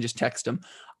Chavez and just text him.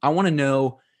 I want to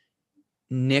know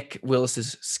Nick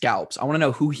Willis's scalps. I want to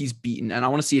know who he's beaten, and I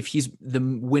want to see if he's the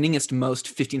winningest most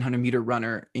 1500 meter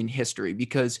runner in history,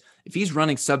 because if he's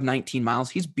running sub 19 miles,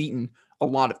 he's beaten a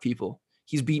lot of people.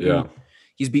 He's beaten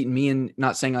me, and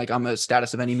not saying like I'm a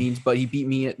status of any means, but he beat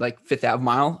me at like Fifth Ave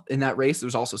mile in that race. There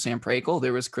was also Sam Prakel.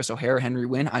 There was Chris O'Hara, Henry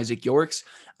Wynn, Isaac Yorks.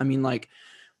 I mean, like,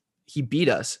 he beat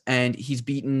us, and he's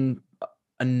beaten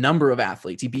a number of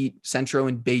athletes. He beat Centro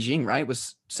in Beijing, right?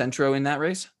 Was Centro in that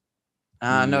race?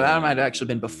 No, that might have actually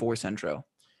been before Centro.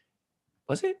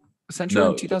 Was it Centro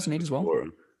in 2008 as well?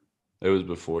 It was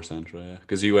before Centro, yeah.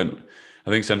 Because I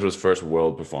think Centro's first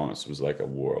world performance was like a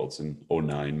Worlds in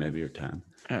 09 maybe, or 10.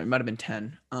 It might have been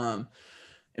 10 in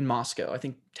Moscow. I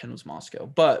think 10 was Moscow.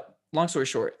 But long story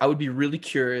short, I would be really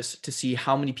curious to see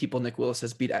how many people Nick Willis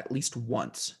has beat at least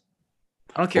once.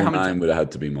 I don't care how many times. Would have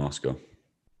had to be Moscow.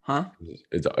 Huh?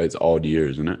 It's odd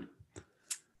years, isn't it?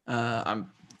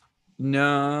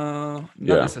 No,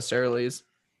 not necessarily.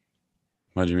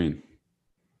 What do you mean?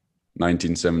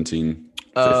 19, 17,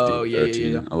 15, Oh, yeah,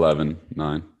 13, yeah. 11,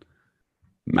 9.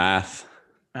 Math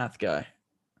guy.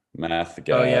 guy.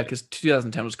 Oh, yeah, because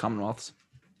 2010 was Commonwealths.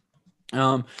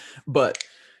 But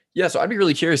yeah, so I'd be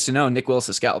really curious to know Nick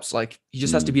Willis's scalps. Like, he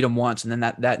just has to beat him once, and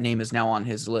then that name is now on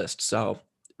his list. So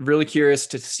really curious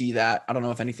to see that. I don't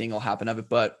know if anything will happen of it,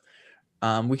 but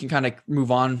we can kind of move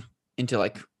on into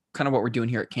like kind of what we're doing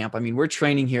here at camp. I mean, we're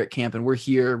training here at camp, and we're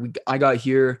here. I got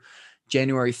here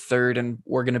January 3rd, and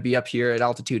we're going to be up here at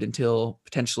altitude until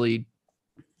potentially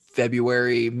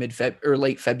February, or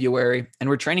late February. And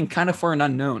we're training kind of for an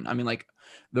unknown. I mean, like,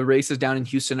 the races down in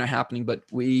Houston are happening, but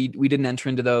we didn't enter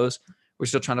into those. We're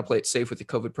still trying to play it safe with the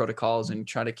COVID protocols and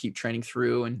try to keep training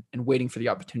through and waiting for the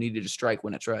opportunity to strike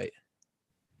when it's right.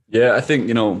 Yeah, I think,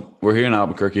 we're here in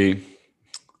Albuquerque.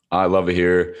 I love it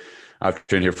here. I've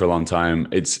trained here for a long time.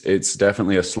 It's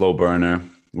definitely a slow burner.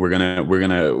 We're gonna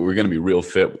be real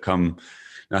fit come.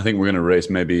 I think we're gonna race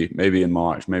maybe in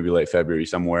March, maybe late February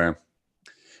somewhere.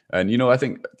 And I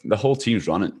think the whole team's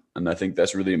running, and I think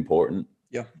that's really important.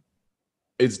 Yeah,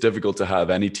 it's difficult to have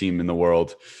any team in the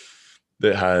world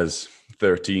that has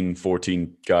 13,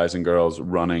 14 guys and girls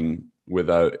running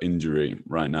without injury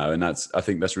right now, and I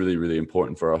think that's really, really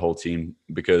important for our whole team,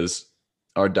 because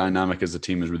our dynamic as a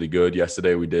team is really good.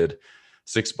 Yesterday we did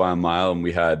 6 by a mile, and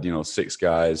we had 6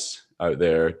 guys out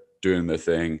there doing their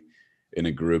thing in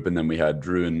a group, and then we had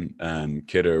Drew and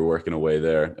Kidder working away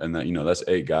there, and that's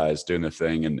 8 guys doing their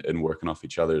thing and working off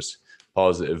each other's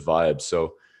positive vibes.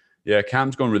 So yeah,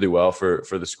 camp's going really well for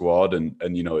the squad, and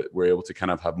we're able to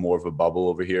kind of have more of a bubble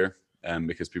over here,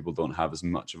 because people don't have as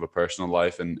much of a personal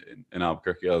life in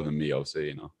Albuquerque, other than me,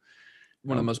 obviously.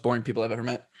 One of the most boring people I've ever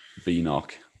met.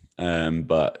 B-knock.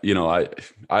 But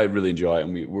I really enjoy it,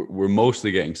 and we're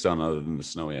mostly getting sun other than the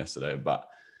snow yesterday. But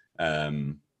I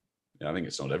think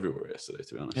it snowed everywhere yesterday,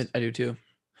 to be honest. I do too.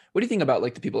 What do you think about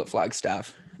like the people at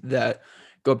Flagstaff that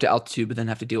go up to altitude but then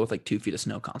have to deal with like 2 feet of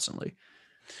snow constantly?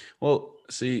 Well,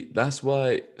 see, that's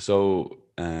why. So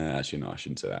actually, no, I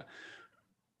shouldn't say that.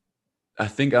 I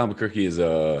think Albuquerque is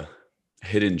a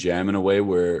hidden gem in a way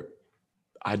where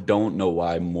I don't know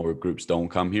why more groups don't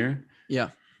come here. Yeah.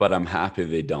 but I'm happy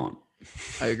they don't.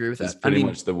 I agree with It's that. pretty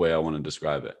much the way I want to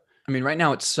describe it. I mean, right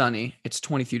now it's sunny. It's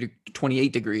 23 to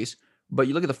 28 degrees, but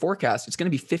you look at the forecast, it's going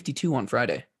to be 52 on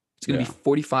Friday. It's going to be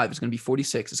 45. It's going to be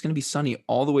 46. It's going to be sunny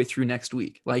all the way through next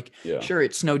week. Like, sure,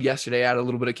 it snowed yesterday. I had a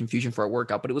little bit of confusion for our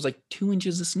workout, but it was like 2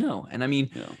 inches of snow. And I mean,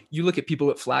 you look at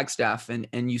people at Flagstaff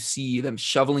and you see them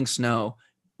shoveling snow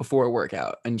before a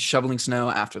workout and shoveling snow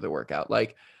after the workout.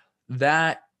 Like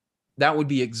that would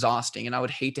be exhausting. And I would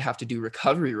hate to have to do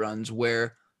recovery runs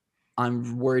where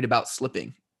I'm worried about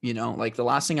slipping. You know, like the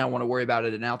last thing I want to worry about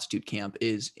at an altitude camp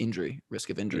is risk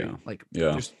of injury. Like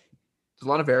there's a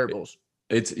lot of variables.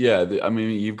 I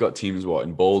mean, you've got teams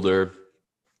in Boulder,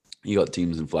 you got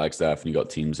teams in Flagstaff, and you got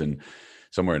teams in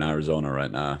somewhere in Arizona right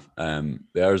now. The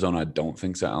Arizona, I don't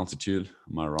think is at altitude.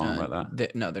 Am I wrong about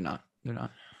that? No, they're not. They're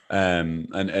not. And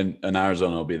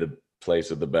Arizona will be the place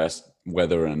with the best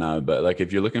weather right now. But like,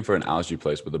 if you're looking for an altitude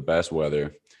place with the best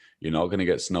weather, you're not going to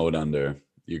get snowed under.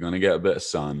 You're going to get a bit of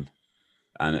sun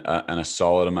and a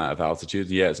solid amount of altitude.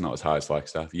 Yeah, it's not as high as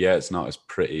Flagstaff. Yeah, it's not as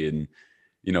pretty and,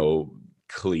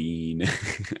 clean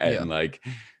and like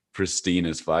pristine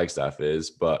as Flagstaff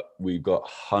is, but we've got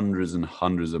hundreds and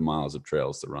hundreds of miles of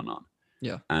trails to run on.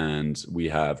 Yeah. And we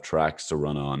have tracks to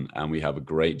run on, and we have a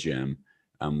great gym,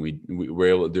 and we're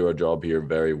able to do our job here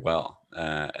very well.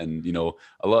 And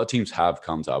a lot of teams have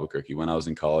come to Albuquerque. When I was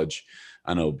in college,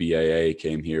 I know BAA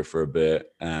came here for a bit.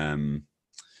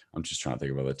 I'm just trying to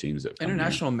think of other teams that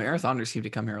international marathoners seem to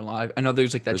come here a lot. I know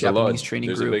there's like that Japanese training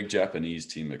group. There's a big Japanese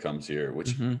team that comes here,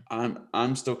 which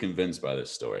I'm still convinced by this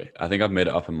story. I think I've made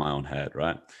it up in my own head,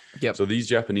 right? Yep. So these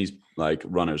Japanese like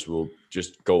runners will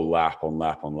just go lap on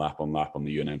lap on lap on lap on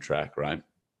the UNM track, right?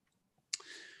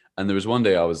 And there was one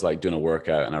day I was like doing a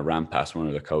workout and I ran past one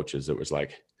of the coaches that was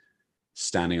like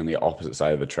standing on the opposite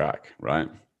side of the track, right?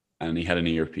 And he had an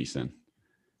earpiece in.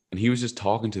 And he was just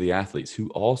talking to the athletes who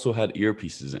also had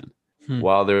earpieces in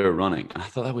while they were running. And I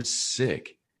thought that was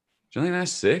sick. Do you think that's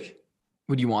sick?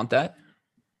 Would you want that?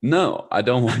 No, I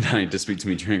don't want anyone to speak to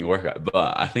me during a workout,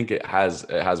 but I think it has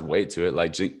weight to it.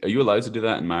 Like, are you allowed to do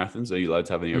that in marathons? Are you allowed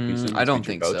to have an earpiece in? I don't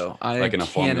think so. Like in a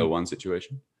Formula One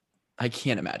situation? I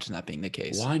can't imagine that being the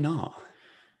case. Why not?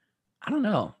 I don't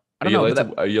know. Are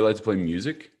you allowed to play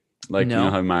music? Like, no. You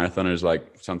know how marathoners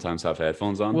like sometimes have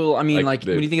headphones on? Well, I mean, like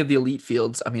when you think of the elite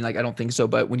fields, I mean, like, I don't think so.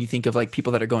 But when you think of like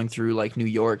people that are going through like New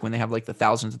York, when they have like the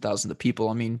thousands and thousands of people,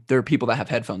 I mean, there are people that have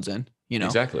headphones in,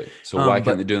 Exactly. So why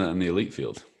can't they do that in the elite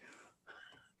field?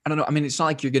 I don't know. I mean, it's not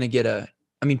like you're going to get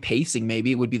pacing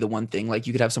maybe would be the one thing. Like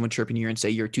you could have someone chirping you and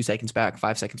say you're 2 seconds back,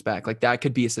 5 seconds back. Like that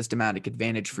could be a systematic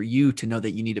advantage for you to know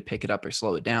that you need to pick it up or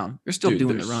slow it down. You're still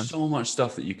doing the run. There's so much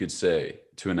stuff that you could say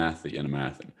to an athlete in a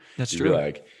marathon. That's true.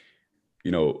 Like,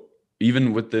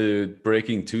 even with the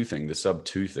breaking 2 thing, the sub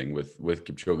 2 thing with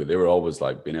Kipchoge, they were always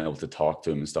like being able to talk to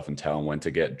him and stuff and tell him when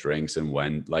to get drinks and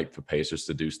when, like, for pacers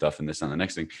to do stuff and this and the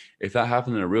next thing. If that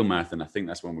happened in a real marathon, I think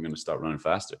that's when we're going to start running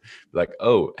faster. Like,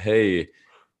 oh, hey,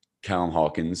 Callum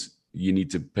Hawkins, you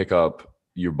need to pick up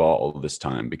your bottle this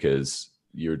time because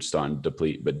you're starting to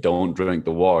deplete, but don't drink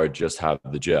the water, just have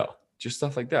the gel. Just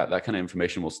stuff like that. That kind of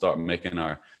information will start making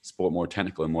our sport more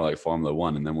technical and more like Formula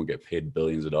One, and then we'll get paid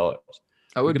billions of dollars.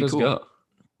 That would be cool. Go.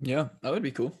 Yeah, that would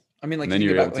be cool. I mean, like, and then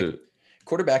you're able to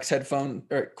quarterbacks'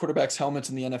 quarterbacks' helmets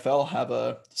in the NFL have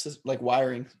like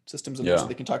wiring systems in there so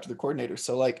they can talk to their coordinators.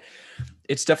 So like,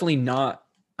 it's definitely not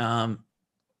a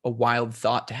wild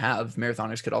thought to have.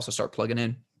 Marathoners could also start plugging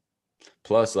in.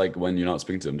 Plus, like, when you're not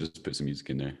speaking to them, just put some music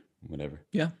in there, whatever.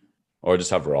 Yeah. Or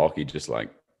just have Rocky, just really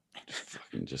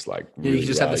you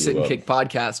just have the Sit and Kick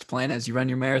podcast plan as you run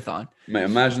your marathon. Man,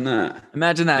 imagine that.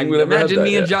 Imagine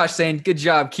me and Josh saying, "Good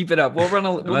job, keep it up." We'll run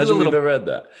a little. Imagine we've ever read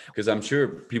that, because I'm sure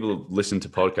people listen to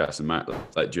podcasts and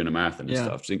like during a marathon and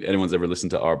stuff. Do you think anyone's ever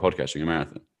listened to our podcast during a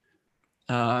marathon?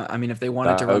 I mean, if they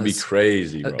wanted to run, that would be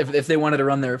crazy. Bro. If they wanted to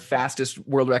run their fastest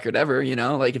world record ever,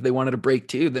 like if they wanted to break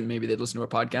 2, then maybe they'd listen to our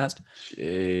podcast.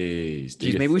 Jeez,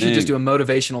 maybe we should just do a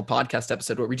motivational podcast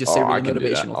episode where we just say really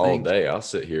motivational all things. Day. I'll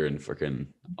sit here and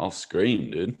I'll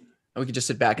scream, dude. We could just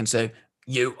sit back and say,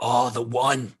 "You are the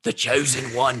one, the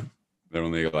chosen one." They're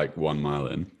only like 1 mile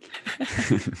in.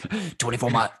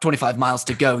 25 miles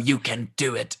to go. You can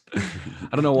do it.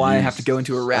 I don't know why I have to go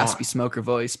into a raspy smoker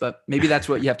voice, but maybe that's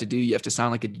what you have to do. You have to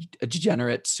sound like a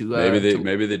degenerate.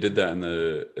 Maybe they did that in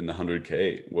the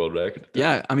 100K world record.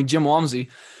 Yeah, I mean, Jim Walmsley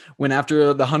went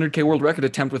after the 100K world record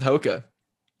attempt with Hoka,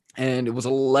 and it was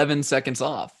 11 seconds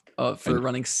off for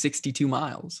running 62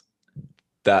 miles.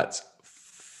 That's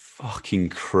fucking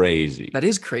crazy. That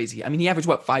is crazy. I mean, he averaged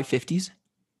what, 550s?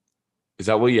 Is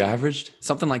that what you averaged?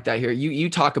 Something like that. Here, you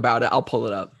talk about it. I'll pull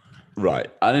it up. Right.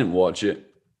 I didn't watch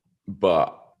it,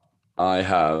 but I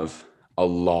have a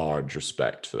large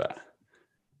respect for that.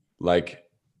 Like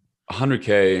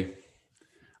 100K,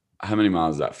 how many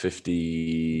miles is that?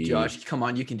 50. Josh, come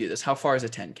on, you can do this. How far is a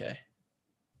 10K?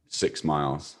 6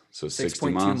 miles. So 60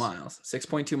 6.2 miles. miles.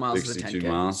 6.2 miles is a 62 10K.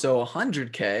 miles. So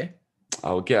 100K.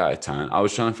 I'll get out of town. I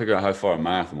was trying to figure out how far a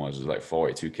marathon was. It was like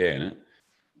 42K in it.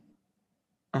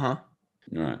 Uh-huh.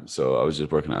 All right. So I was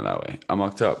just working out that way. I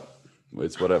mucked up.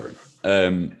 It's whatever.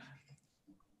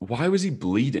 Why was he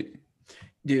bleeding?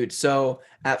 Dude, so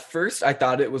at first I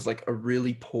thought it was like a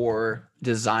really poor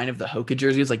design of the Hoka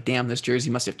jersey. It was like, damn, this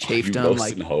jersey must have chafed him.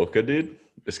 Like Hoka, dude.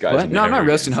 This guy's what? No, I'm not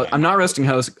roasting Hoka. I'm not roasting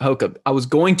Hoka. I was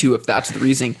going to if that's the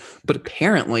reason, but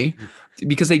apparently,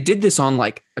 because they did this on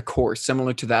like a course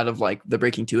similar to that of like the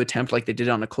Breaking 2 attempt, like they did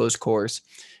it on a closed course,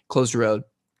 closed road.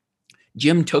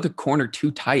 Jim took a corner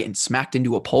too tight and smacked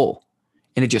into a pole,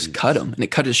 and it just cut him, and it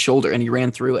cut his shoulder, and he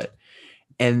ran through it,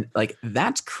 and like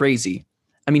that's crazy.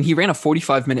 I mean, he ran a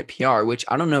 45-minute PR, which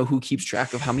I don't know who keeps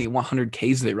track of how many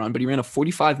 100Ks they run, but he ran a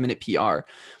 45-minute PR.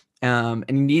 And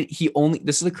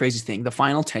this is the crazy thing. The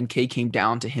final 10K came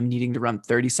down to him needing to run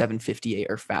 37:58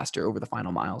 or faster over the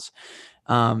final miles.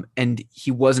 And he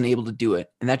wasn't able to do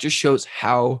it. And that just shows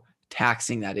how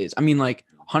taxing that is. I mean, like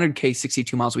 100K,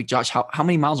 62 miles a week. Josh, how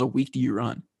many miles a week do you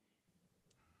run?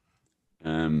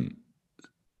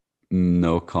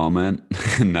 No comment.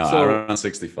 No, So- I ran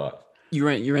 65. You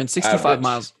ran 65 Average.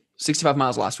 miles, 65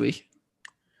 miles last week.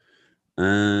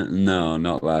 No,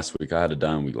 not last week. I had a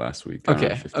down week last week. I ran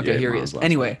Okay. 58 Okay. Here he miles is. last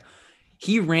Anyway, week.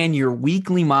 he ran your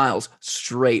weekly miles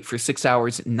straight for 6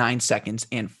 hours, 9 seconds,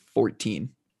 and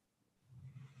 14.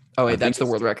 Oh, wait, think that's the it's-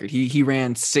 world record. He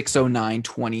ran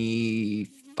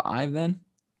 6:09:25 then?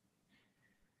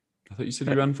 I thought you said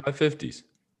you ran 550s.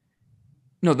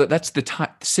 No, that's the time.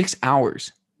 6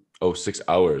 hours. Oh, 6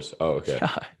 hours. Oh, okay.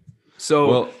 Yeah. So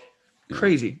Well,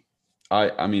 crazy.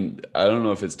 I mean, I don't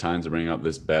know if it's time to bring up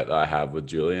this bet that I have with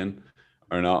Julian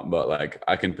or not, but like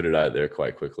I can put it out there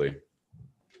quite quickly.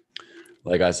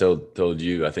 Like I told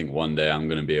you, I think one day I'm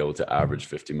going to be able to average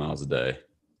 50 miles a day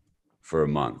for a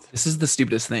month. This is the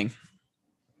stupidest thing.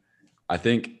 I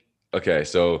think, okay,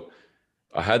 so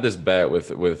I had this bet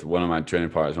with one of my training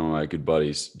partners, one of my good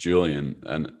buddies, Julian,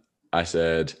 and I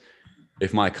said,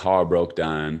 if my car broke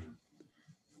down,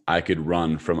 I could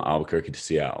run from Albuquerque to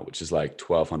Seattle, which is like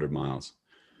 1,200 miles.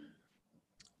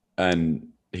 And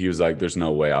he was like, there's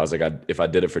no way. I was like, if I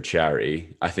did it for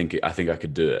charity, I think I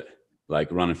could do it.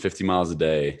 Like running 50 miles a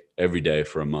day, every day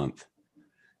for a month.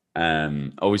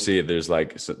 Obviously, if there's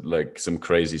like some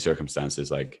crazy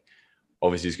circumstances, like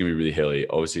obviously it's going to be really hilly.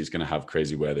 Obviously it's going to have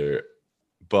crazy weather,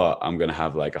 but I'm going to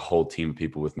have like a whole team of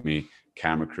people with me,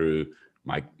 camera crew,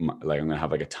 like I'm going to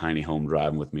have like a tiny home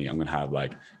driving with me. I'm going to have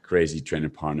like crazy training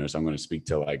partners. I'm going to speak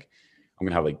to I'm going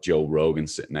to have like Joe Rogan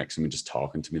sitting next to me, just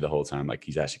talking to me the whole time. Like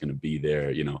he's actually going to be there.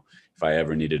 You know, if I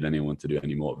ever needed anyone to do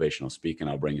any motivational speaking,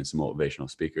 I'll bring in some motivational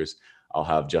speakers. I'll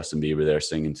have Justin Bieber there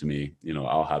singing to me. You know,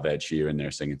 I'll have Ed Sheeran there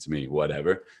singing to me,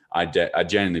 whatever. I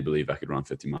genuinely believe I could run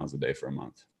 50 miles a day for a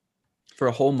month. For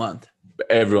a whole month. But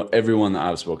everyone that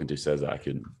I've spoken to says that I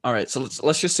could. All right. So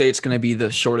let's just say it's going to be the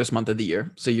shortest month of the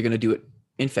year. So you're going to do it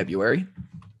in February.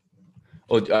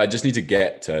 Oh, I just need to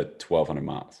get to 1,200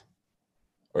 miles.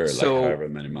 Or like So, however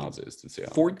many miles it is to see.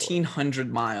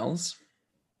 1,400 miles.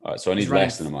 All right, so I need He's running-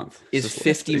 less than a month. is It's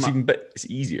 50 It's, mi- even it's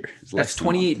easier. It's less That's than a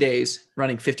month. 28 days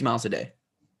running 50 miles a day.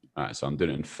 All right, so I'm doing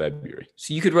it in February.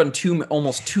 So you could run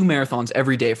almost two marathons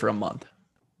every day for a month.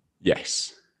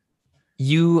 Yes.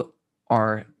 You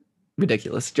are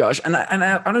ridiculous, Josh. And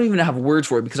I don't even have words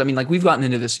for it because I mean, like we've gotten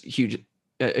into this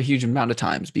a huge amount of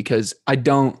times because I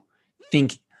don't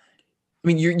think. I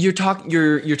mean, you're talking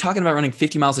about running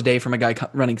 50 miles a day from a guy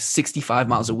running 65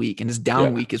 miles a week, and his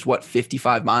down week is what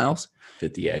 55 miles.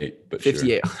 58, but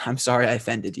 58. Sure. I'm sorry, I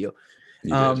offended you.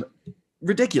 You did.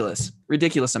 Ridiculous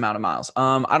amount of miles.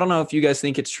 I don't know if you guys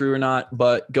think it's true or not,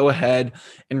 but go ahead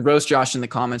and roast Josh in the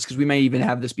comments because we may even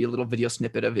have this be a little video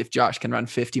snippet of if Josh can run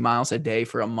 50 miles a day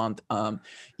for a month.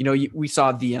 We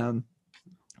saw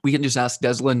we can just ask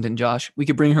Des Linden, Josh. We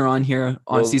could bring her on here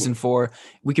on season 4.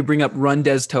 We could bring up Run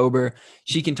Des Tober.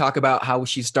 She can talk about how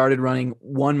she started running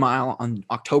 1 mile on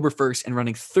October 1st and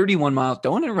running 31 miles.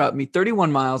 Don't interrupt me.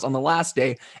 31 miles on the last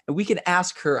day. And we can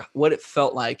ask her what it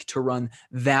felt like to run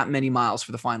that many miles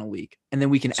for the final week. And then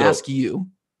we can ask you.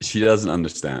 She doesn't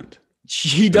understand.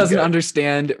 She doesn't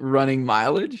understand running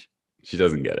mileage. She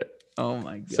doesn't get it. Oh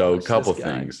my God. So a couple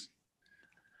things.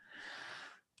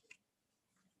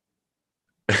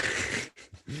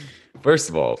 First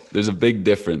of all, there's a big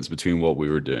difference between what we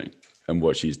were doing and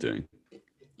what she's doing.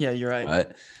 Yeah, you're right.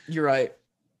 Right? You're right.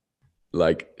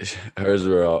 Like hers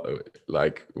were all,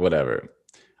 like whatever.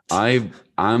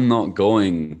 I'm not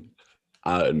going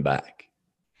out and back.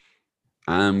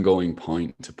 I'm going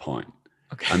point to point.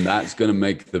 Okay. And that's going to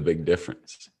make the big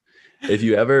difference. If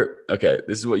you ever, okay,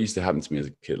 this is what used to happen to me as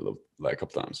a kid, like a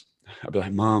couple times. I'd be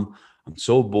like, Mom, I'm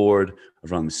so bored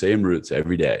of running the same routes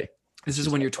every day. This is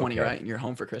when you're 20, right? And you're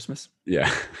home for Christmas. Yeah.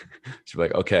 She'd be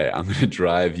like, okay, I'm going to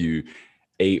drive you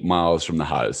 8 miles from the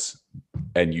house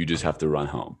and you just have to run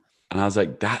home. And I was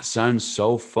like, that sounds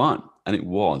so fun. And it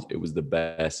was the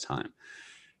best time.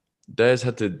 Des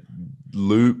had to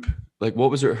loop, like,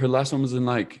 what was her last one was in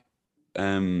like,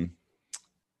 in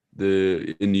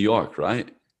New York, right?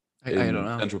 I don't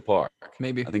know. Central Park.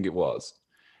 Maybe. I think it was.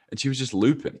 And she was just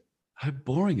looping. How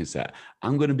boring is that?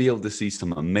 I'm going to be able to see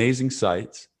some amazing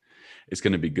sights. It's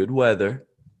going to be good weather.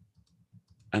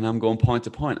 And I'm going point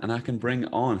to point. And I can bring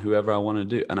on whoever I want to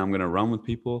do. And I'm going to run with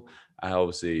people.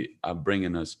 I'm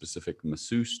bringing a specific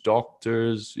masseuse,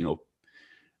 doctors,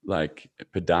 like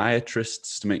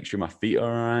podiatrists to make sure my feet are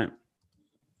all right.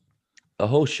 The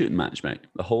whole shooting match, mate.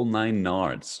 The whole 9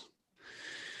 yards.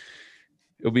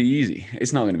 It'll be easy.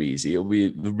 It's not going to be easy. It'll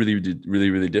be really, really,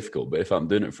 really difficult. But if I'm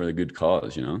doing it for a good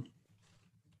cause,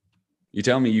 You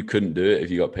tell me you couldn't do it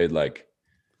if you got paid like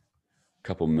a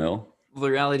couple mil. Well, the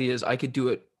reality is I could do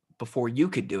it before you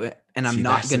could do it. And I'm See,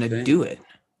 not going to do it.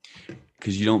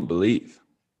 Because you don't believe.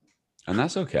 And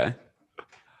that's okay.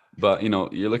 But,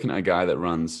 you're looking at a guy that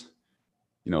runs,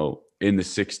 in the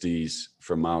 60s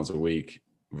for miles a week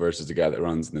versus a guy that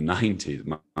runs in the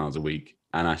 90s miles a week.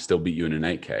 And I still beat you in an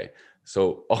 8K.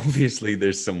 So obviously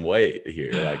there's some weight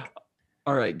here. Like,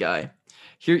 all right, Guy.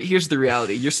 Here's the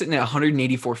reality. You're sitting at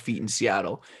 184 feet in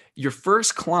Seattle. Your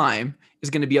first climb is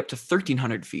going to be up to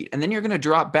 1,300 feet. And then you're going to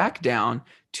drop back down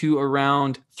to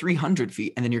around 300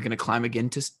 feet. And then you're going to climb again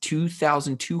to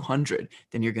 2,200.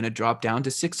 Then you're going to drop down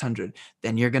to 600.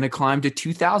 Then you're going to climb to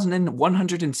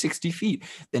 2,160 feet.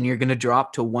 Then you're going to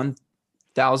drop to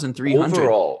 1,300.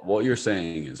 Overall, what you're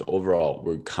saying is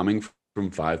we're coming from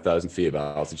 5,000 feet of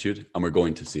altitude and we're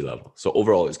going to sea level. So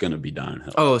overall, it's going to be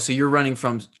downhill. Oh, so you're running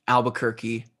from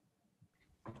Albuquerque.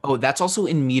 Oh, that's also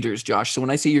in meters, Josh. So when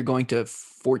I say you're going to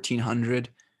 1,400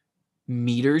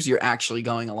 meters, you're actually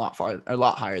going a lot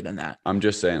higher than that. I'm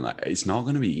just saying, like, it's not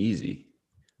going to be easy,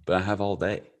 but I have all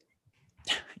day.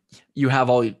 You have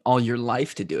all your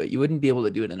life to do it. You wouldn't be able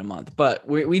to do it in a month. But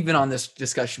we've been on this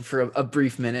discussion for a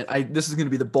brief minute. This is going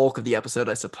to be the bulk of the episode,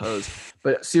 I suppose.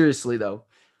 But seriously, though,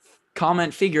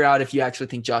 figure out if you actually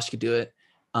think Josh could do it.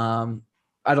 I'm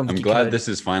glad this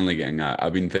is finally getting out.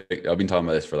 I've been talking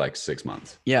about this for like 6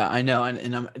 months. Yeah, I know.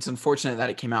 And it's unfortunate that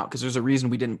it came out because there's a reason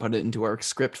we didn't put it into our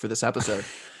script for this episode.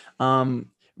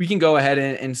 We can go ahead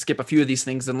and skip a few of these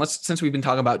things. And since we've been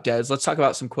talking about Des, let's talk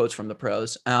about some quotes from the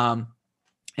pros.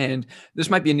 And this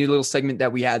might be a new little segment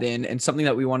that we add in and something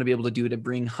that we want to be able to do to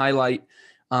bring highlight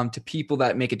to people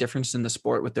that make a difference in the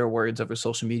sport with their words over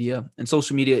social media. And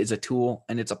social media is a tool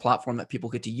and it's a platform that people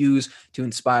get to use to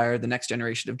inspire the next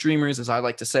generation of dreamers, as I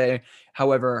like to say.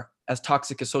 However, as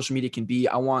toxic as social media can be,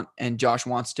 and Josh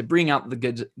wants to bring out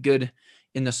the good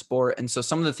in the sport. And so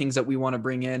some of the things that we want to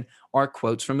bring in are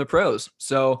quotes from the pros.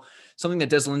 So something that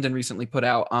Des Linden recently put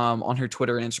out on her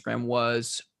Twitter and Instagram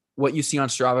was what you see on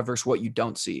Strava versus what you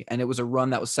don't see. And it was a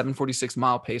run that was 746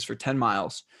 mile pace for 10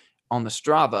 miles on the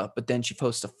Strava, but then she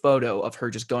posts a photo of her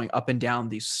just going up and down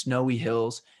these snowy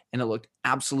hills and it looked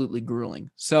absolutely grueling.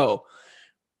 So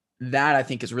that I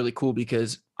think is really cool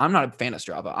because I'm not a fan of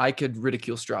Strava. I could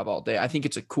ridicule Strava all day. I think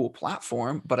it's a cool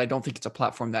platform, but I don't think it's a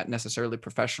platform that necessarily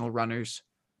professional runners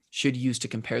should use to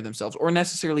compare themselves, or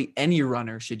necessarily any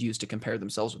runner should use to compare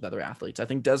themselves with other athletes. I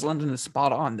think Des Linden is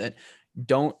spot on that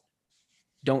don't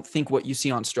think what you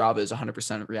see on Strava is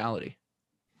 100% reality.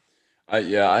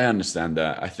 I understand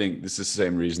that. I think this is the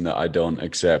same reason that I don't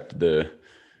accept the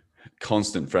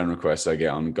constant friend requests I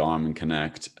get on Garmin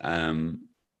Connect,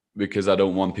 because I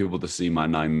don't want people to see my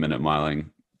 9-minute miling,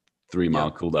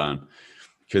 3-mile cooldown.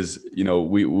 Because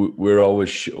we're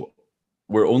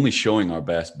only showing our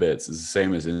best bits. It's the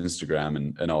same as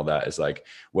Instagram and all that. It's like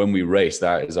when we race,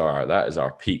 that is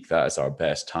our peak, that is our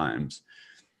best times.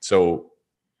 So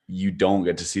you don't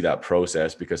get to see that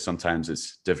process because sometimes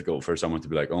it's difficult for someone to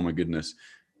be like, oh my goodness,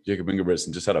 Jacob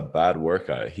Ingebrigtsen just had a bad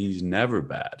workout. He's never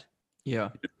bad. Yeah. You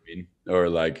know what I mean? Or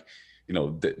like,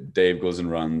 Dave goes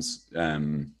and runs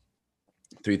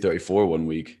 334 one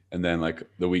week. And then like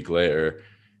the week later,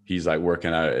 he's like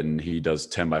working out and he does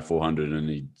 10 by 400 and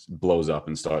he blows up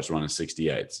and starts running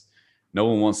 68s. No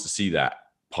one wants to see that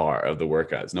part of the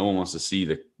workouts. No one wants to see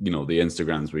the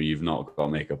Instagrams where you've not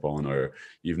got makeup on or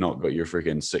you've not got your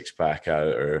freaking 6-pack out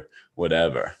or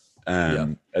whatever.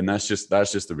 And that's just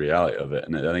the reality of it.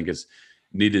 And I think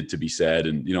needed to be said.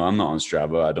 And, you know, I'm not on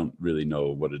Strava. I don't really know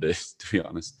what it is, to be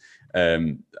honest.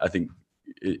 I think,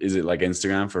 is it like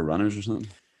Instagram for runners or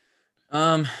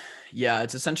something? Yeah,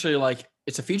 it's essentially like,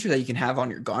 it's a feature that you can have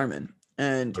on your Garmin.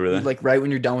 And Really? like right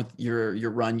when you're done with your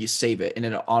run, you save it and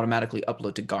it'll automatically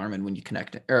upload to Garmin when you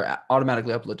connect it, or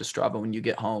automatically upload to Strava when you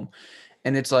get home.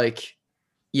 And it's like,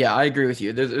 yeah, I agree with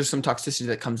you. There's some toxicity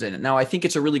that comes in. And now I think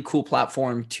it's a really cool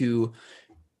platform to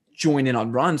join in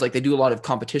on runs. Like they do a lot of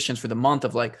competitions for the month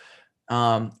of like,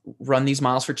 run these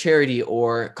miles for charity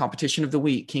or competition of the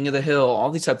week, king of the hill, all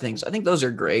these type of things. I think those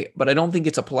are great, but I don't think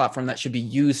it's a platform that should be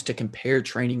used to compare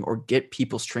training or get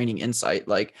people's training insight.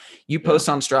 Like you post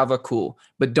on Strava, cool,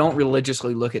 but don't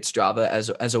religiously look at Strava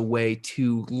as a way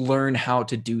to learn how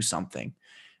to do something.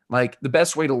 Like the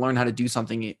best way to learn how to do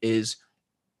something is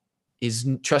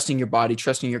trusting your body,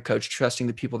 trusting your coach, trusting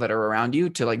the people that are around you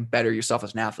to like better yourself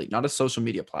as an athlete, not a social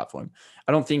media platform.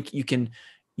 I don't think you can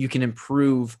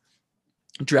improve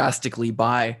drastically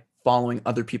by following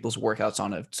other people's workouts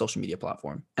on a social media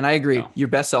platform. And I agree. Your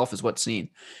best self is what's seen.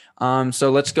 So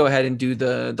let's go ahead and do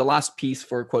the last piece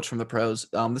for quotes from the pros.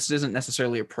 This isn't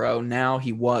necessarily a pro. Now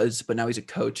he was, but now he's a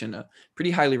coach and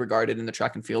pretty highly regarded in the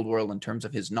track and field world in terms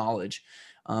of his knowledge.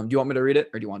 Do you want me to read it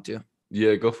or do you want to?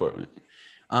 Yeah, go for it,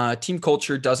 man. Team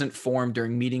culture doesn't form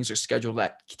during meetings or scheduled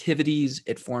activities.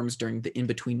 It forms during the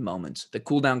in-between moments, the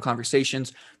cool down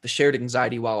conversations, the shared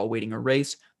anxiety while awaiting a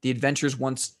race, the adventures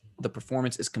once the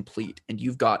performance is complete, and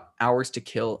you've got hours to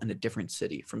kill in a different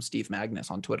city. From Steve Magnus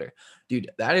on Twitter.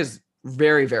 Dude, that is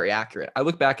very, very accurate. I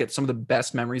look back at some of the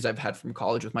best memories I've had from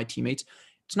college with my teammates.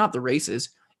 It's not the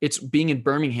races. It's being in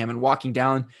Birmingham and walking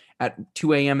down at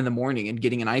 2 a.m. in the morning and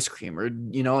getting an ice cream, or,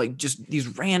 you know, like just these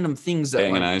random things that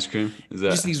Getting like, an ice cream? Is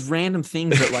that just these random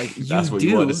things that like you That's what do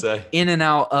you want to say. in and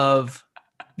out of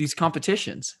these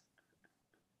competitions.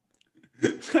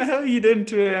 How you did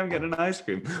 2 a.m. getting an ice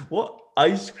cream? What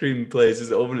ice cream place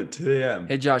is open at 2 a.m.?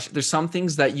 Hey Josh, there's some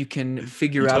things that you can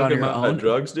figure You out on talking your about own.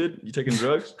 drugs, dude? You taking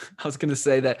drugs? I was gonna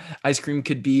say that ice cream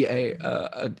could be a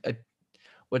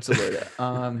what's the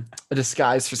word? A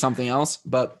disguise for something else,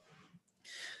 but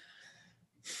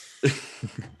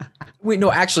wait,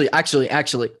 no, actually,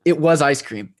 it was ice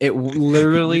cream. It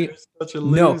literally You're such a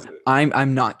no, loser.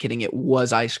 I'm not kidding. It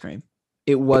was ice cream.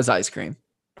 It was ice cream.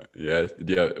 Yeah.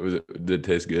 Did it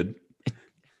taste good?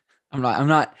 I'm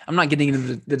not getting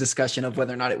into the discussion of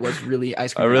whether or not it was really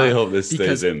ice cream. I or really not, hope this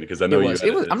because stays in because I know it you. was.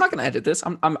 edit I'm this. not going to edit this.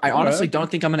 I honestly don't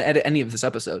think I'm going to edit any of this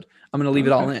episode. I'm going to leave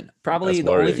it all in. Probably That's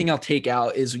the only worrying. thing I'll take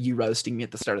out is you roasting me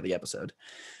at the start of the episode.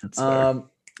 That's fair.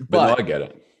 But no, I get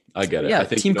it. I get it. yeah, I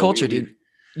think, team you know, culture, we- dude.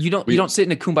 You don't sit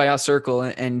in a kumbaya circle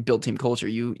and build team culture.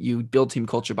 You build team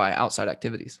culture by outside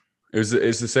activities. It's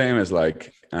the same as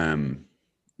like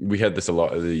we had this a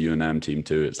lot of the UNM team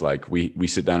too. It's like we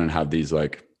sit down and have these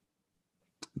like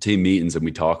team meetings and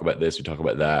we talk about this, we talk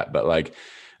about that, but like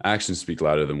actions speak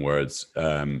louder than words.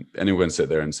 Anyone can sit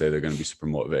there and say they're going to be super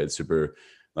motivated, super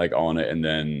like on it, and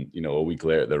then, you know, a week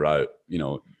later they're out. You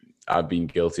know, I've been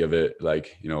guilty of it.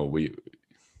 Like, you know,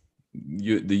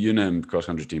 the UNM cross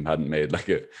country team hadn't made like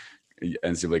a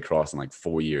NCAA cross in like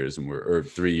 4 years or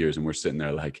 3 years, and we're sitting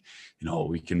there like, you know,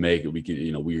 we can make it. We can,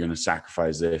 you know, we're going to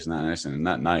sacrifice this and that and this. And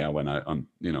that night I went out on,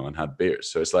 you know, and had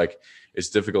beers. So it's like it's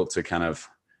difficult to kind of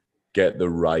get the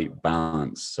right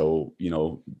balance. So, you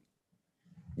know,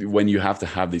 when you have to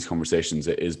have these conversations,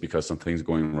 it is because something's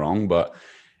going wrong. But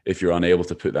if you're unable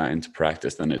to put that into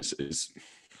practice, then it's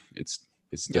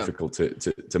difficult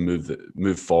to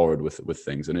move forward with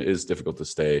things, and it is difficult to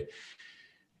stay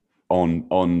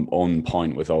on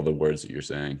point with all the words that you're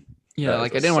saying. Yeah,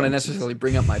 like I didn't want to necessarily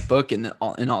bring up my book in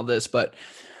all this, but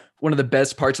one of the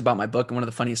best parts about my book and one of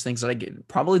the funniest things that I get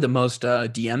probably the most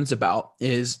DMs about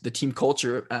is the team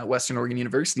culture at Western Oregon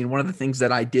University. And one of the things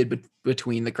that I did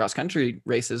between the cross country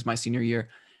races my senior year,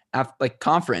 like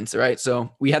conference, right?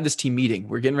 So we had this team meeting.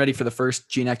 We're getting ready for the first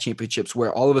GNAC championships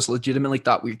where all of us legitimately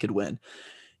thought we could win.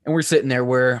 And we're sitting there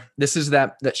where this is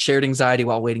that shared anxiety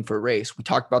while waiting for a race. We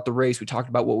talked about the race. We talked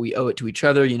about what we owe it to each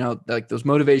other, you know, like those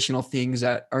motivational things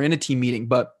that are in a team meeting.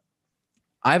 But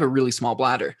I have a really small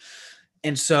bladder.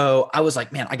 And so I was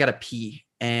like, man, I got to pee.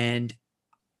 And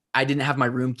I didn't have my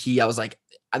room key. I was like,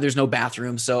 there's no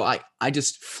bathroom. So I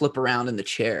just flip around in the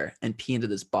chair and pee into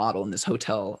this bottle in this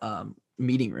hotel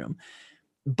meeting room.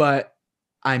 But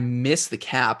I miss the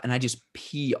cap and I just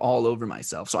pee all over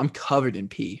myself. So I'm covered in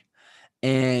pee.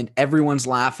 And everyone's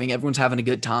laughing. Everyone's having a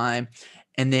good time.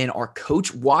 And then our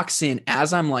coach walks in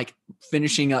as I'm like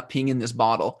finishing up peeing in this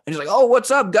bottle. And he's like, oh, what's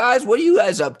up, guys? What are you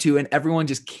guys up to? And everyone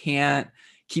just can't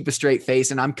keep a straight face.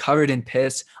 And I'm covered in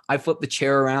piss. I flip the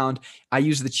chair around. I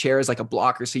use the chair as like a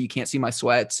blocker so you can't see my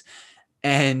sweats.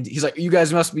 And he's like, you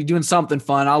guys must be doing something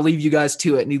fun. I'll leave you guys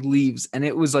to it. And he leaves. And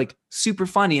it was like super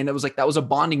funny. And it was like, that was a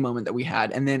bonding moment that we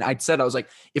had. And then I was like,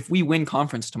 if we win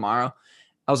conference tomorrow,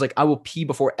 I was like, I will pee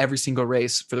before every single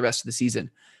race for the rest of the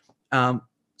season.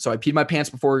 So I peed my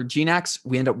pants before GNAX.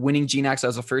 We end up winning GNAX. That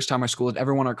was the first time our school had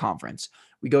ever won our conference.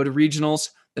 We go to regionals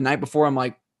the night before. I'm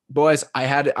like, boys,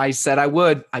 I said I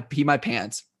would. I pee my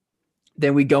pants.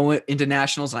 Then we go into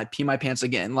nationals and I pee my pants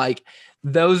again. Like,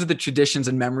 those are the traditions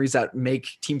and memories that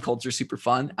make team culture super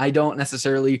fun. I don't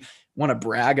necessarily want to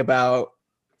brag about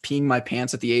peeing my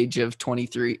pants at the age of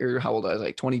 23, or how old I was,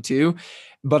 like 22.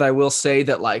 But I will say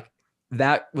that like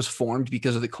that was formed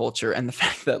because of the culture and the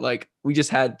fact that like we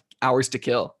just had hours to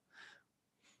kill.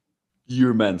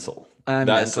 You're mental.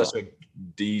 That's mental. such a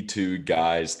D2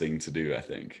 guys thing to do, I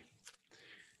think.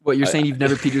 What, you're saying you've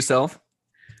never peed yourself?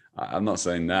 I'm not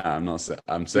saying that.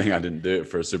 I'm saying I didn't do it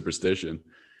for a superstition.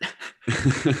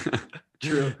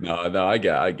 True. No, I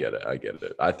get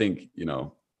it. I think,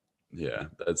 yeah,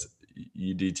 that's,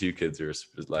 you D2 kids are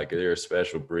like, they're a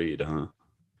special breed, huh?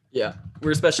 Yeah,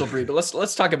 we're a special breed. But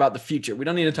let's talk about the future. We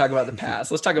don't need to talk about the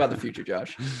past. Let's talk about the future,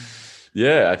 Josh.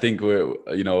 Yeah, I think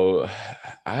I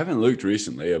haven't looked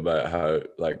recently about how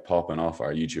like popping off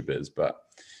our YouTube is, but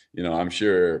I'm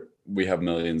sure we have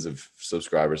millions of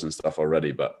subscribers and stuff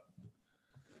already, but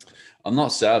I'm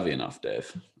not savvy enough,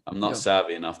 Dave. I'm not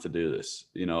savvy enough to do this.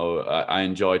 I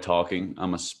enjoy talking.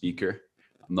 I'm a speaker.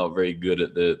 I'm not very good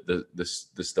at the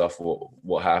stuff,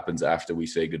 what happens after we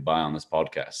say goodbye on this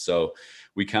podcast. So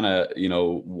we kind of,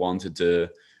 wanted to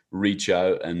reach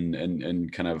out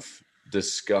and kind of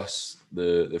discuss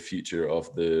the future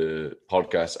of the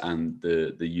podcast and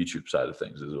the YouTube side of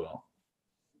things as well.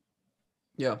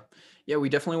 Yeah, we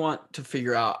definitely want to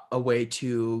figure out a way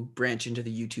to branch into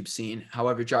the YouTube scene.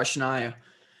 However, Josh and I,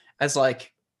 as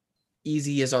like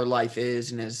easy as our life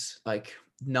is and as like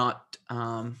not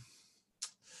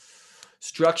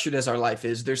structured as our life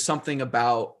is, there's something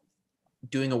about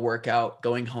doing a workout,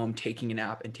 going home, taking a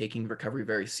nap, and taking recovery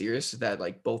very serious that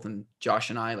like both Josh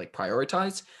and I like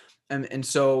prioritize. And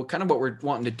so kind of what we're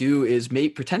wanting to do is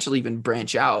potentially even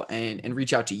branch out and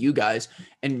reach out to you guys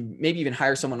and maybe even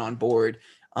hire someone on board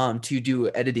to do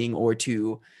editing or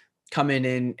to come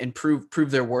in and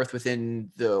prove their worth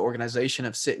within the organization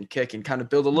of Sit and Kick and kind of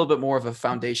build a little bit more of a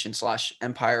foundation /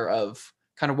 empire of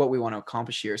kind of what we want to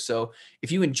accomplish here. So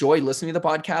if you enjoy listening to the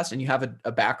podcast and you have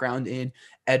a background in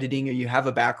editing or you have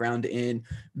a background in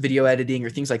video editing or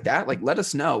things like that, like let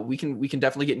us know. We can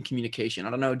definitely get in communication. I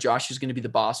don't know. Josh is going to be the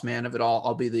boss man of it all.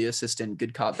 I'll be the assistant,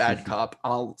 good cop, bad cop.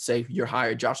 I'll say you're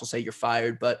hired. Josh will say you're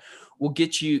fired, but we'll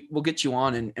get you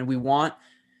on. And we want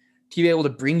to be able to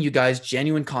bring you guys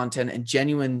genuine content and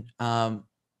genuine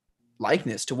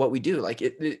likeness to what we do. Like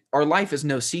our life is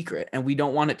no secret and we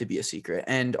don't want it to be a secret,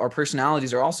 and our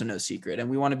personalities are also no secret, and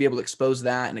we want to be able to expose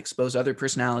that and expose other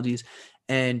personalities.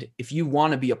 And if you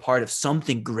want to be a part of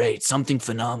something great, something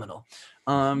phenomenal,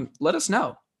 let us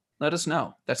know. That's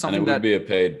something and it would be a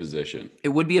paid position. It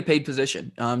would be a paid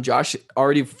position. Josh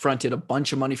already fronted a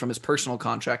bunch of money from his personal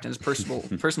contract and his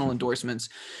personal endorsements.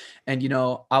 And,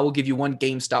 I will give you one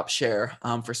GameStop share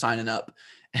for signing up.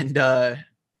 And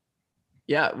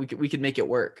yeah, we could make it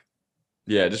work.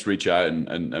 Yeah, just reach out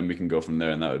and we can go from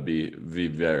there. And that would be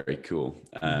very cool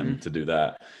to do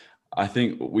that. I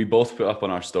think we both put up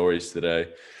on our stories today.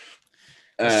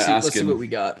 Let's see what we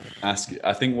got.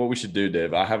 I think what we should do,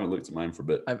 Dave, I haven't looked at mine for a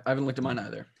bit. I haven't looked at mine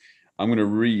either. I'm going to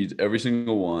read every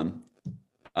single one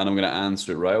and I'm going to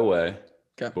answer it right away.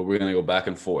 Okay. But we're going to go back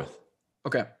and forth.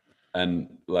 Okay.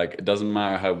 And like, it doesn't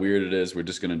matter how weird it is. We're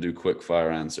just going to do quick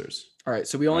fire answers. All right.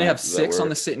 So we only have 6 on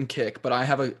the Sit and Kick, but I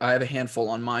have a handful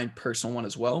on my personal one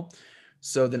as well.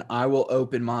 So then I will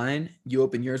open mine. You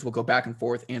open yours. We'll go back and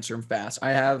forth, answer them fast.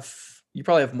 You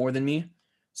probably have more than me.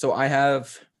 So I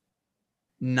have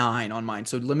 9 on mine.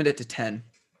 So limit it to 10.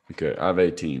 Okay. I have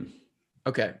 18.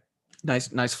 Okay.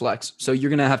 Nice flex. So you're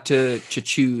going to have to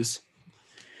choose,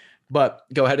 but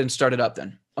go ahead and start it up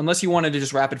then. Unless you wanted to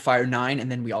just rapid fire 9 and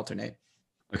then we alternate.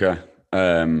 Okay.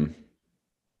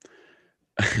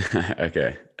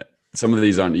 Okay. Some of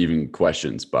these aren't even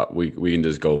questions, but we can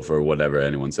just go for whatever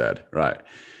anyone said. Right.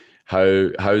 How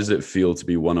does it feel to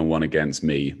be one-on-one against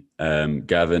me?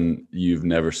 Gavin, you've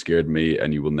never scared me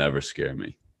and you will never scare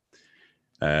me.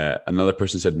 Another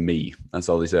person said me. That's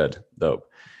all they said. Dope.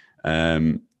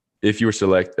 If you were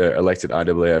elected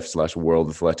IAAF / World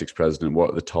Athletics president,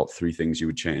 what are the top 3 things you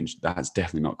would change? That's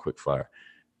definitely not quick fire.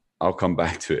 I'll come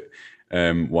back to it.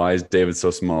 Why is David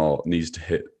so small? Needs to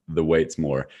hit the weights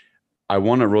more. I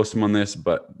want to roast him on this,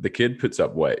 but the kid puts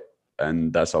up weight,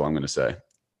 and that's all I'm going to say.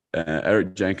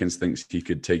 Eric Jenkins thinks he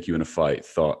could take you in a fight.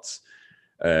 Thoughts?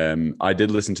 I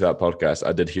did listen to that podcast.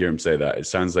 I did hear him say that. It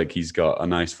sounds like he's got a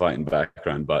nice fighting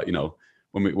background, but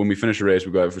when we finish a race,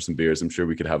 we go out for some beers. I'm sure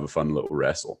we could have a fun little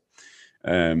wrestle.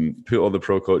 Put all the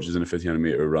pro coaches in a 1500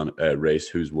 meter run race.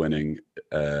 Who's winning?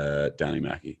 Danny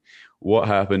Mackey. What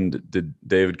happened? Did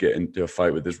David get into a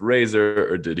fight with his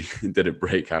razor, or did it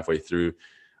break halfway through?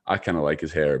 I kind of like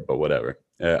his hair, but whatever.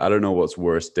 I don't know what's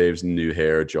worse, Dave's new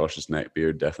hair, Josh's neck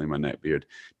beard. Definitely my neck beard.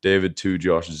 David 2,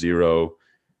 Josh 0.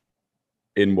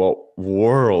 In what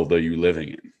world are you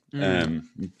living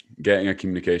in? Getting a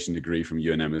communication degree from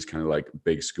UNM is kind of like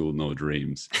big school, no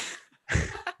dreams.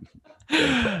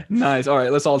 Nice. All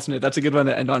right, let's alternate. That's a good one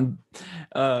to end on.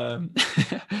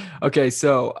 Okay,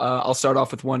 so I'll start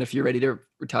off with one if you're ready to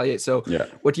retaliate. So yeah.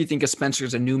 What do you think of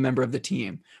Spencer's a new member of the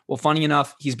team? Well, funny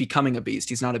enough, he's becoming a beast.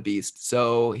 He's not a beast.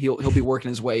 So he'll be working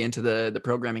his way into the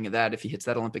programming of that if he hits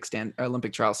that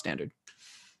Olympic trial standard.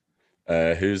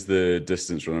 Who's the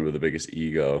distance runner with the biggest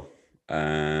ego?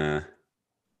 That's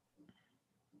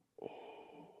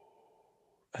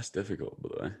difficult, by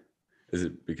the way. Is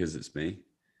it because it's me?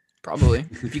 Probably.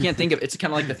 If you can't think of it's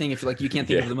kind of like the thing. If you can't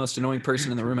think of the most annoying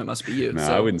person in the room, it must be you. No,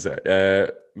 so. I wouldn't say.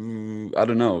 I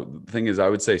don't know. The thing is, I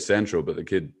would say Central, but the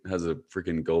kid has a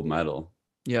freaking gold medal.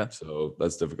 Yeah. So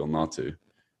that's difficult not to.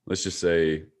 Let's just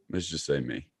say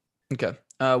me. Okay.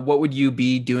 What would you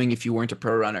be doing if you weren't a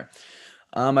pro runner?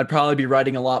 I'd probably be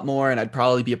writing a lot more, and I'd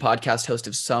probably be a podcast host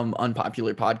of some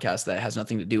unpopular podcast that has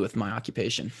nothing to do with my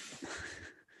occupation.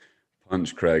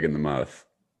 Punch Craig in the mouth.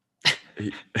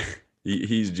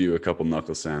 He's due a couple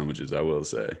knuckle sandwiches, I will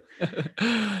say.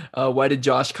 Why did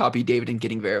Josh copy David in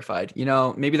getting verified?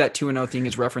 Maybe that 2-0 thing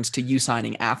is reference to you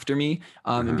signing after me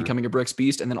and becoming a Brooks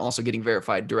Beast, and then also getting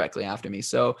verified directly after me.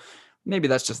 So maybe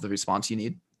that's just the response you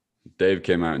need. Dave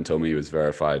came out and told me he was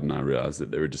verified, and I realized that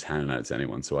they were just handing out to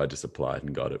anyone. So I just applied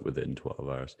and got it within 12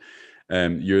 hours.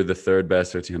 You're the third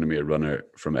best 1500 meter runner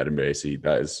from Edinburgh AC.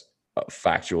 That is a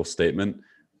factual statement,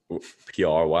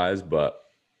 PR wise, but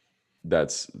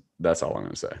that's all I'm going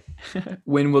to say.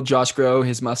 When will Josh grow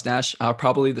his mustache?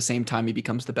 Probably the same time he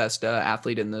becomes the best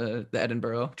athlete in the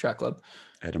Edinburgh track club.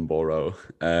 Edinburgh.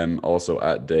 Also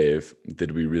at Dave, did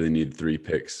we really need 3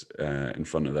 picks in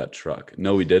front of that truck?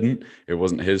 No, we didn't. It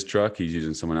wasn't his truck. He's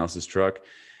using someone else's truck.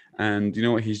 And you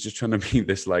know what? He's just trying to be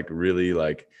this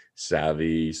really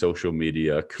savvy social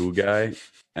media cool guy,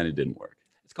 and it didn't work.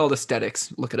 It's called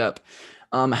aesthetics. Look it up.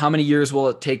 How many years will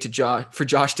it take for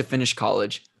Josh to finish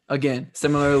college? Again,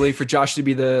 similarly, for Josh to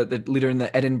be the leader in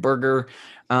the Edinburgh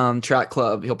track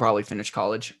club, he'll probably finish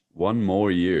college. 1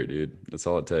 more year, dude. That's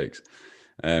all it takes.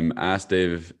 Ask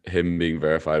Dave if him being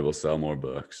verified will sell more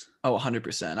books. Oh,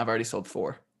 100%. I've already sold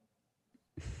 4.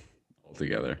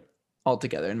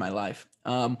 Altogether in my life.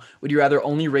 Would you rather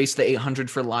only race the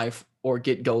 800 for life or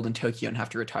get gold in Tokyo and have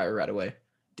to retire right away?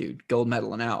 Dude, gold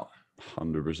medal and out.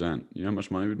 100%. You know how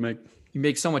much money we'd make? You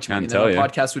make so much money Can't that tell our you.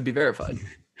 podcast would be verified.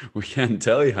 We can't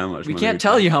tell you how much We money can't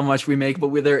tell you how much we make,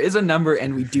 but there is a number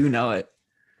and we do know it.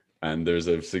 And there's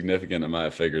a significant amount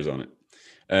of figures on it.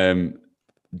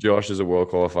 Josh is a world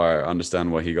qualifier. I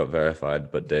understand why he got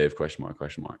verified, but Dave, question mark.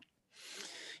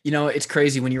 It's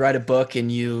crazy when you write a book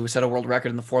and you set a world record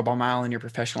in the 4-ball mile and you're a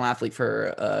professional athlete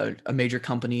for a major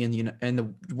company in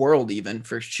the world, even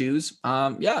for shoes.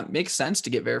 Yeah, it makes sense to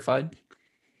get verified.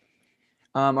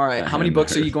 All right. How many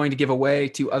books are you going to give away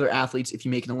to other athletes if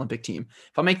you make an Olympic team?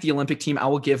 If I make the Olympic team, I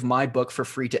will give my book for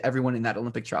free to everyone in that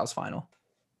Olympic trials final.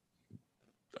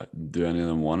 Do any of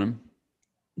them want him?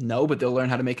 No, but they'll learn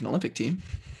how to make an Olympic team.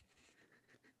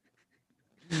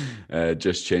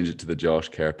 Just change it to the Josh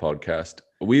Care podcast.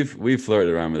 We've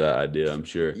flirted around with that idea, I'm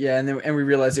sure. Yeah, and we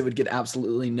realized it would get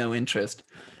absolutely no interest.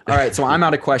 All right, so I'm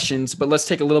out of questions, but let's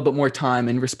take a little bit more time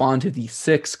and respond to the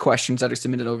 6 questions that are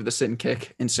submitted over the Sit and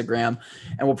Kick Instagram.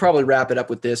 And we'll probably wrap it up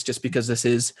with this just because this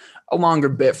is a longer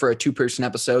bit for a 2-person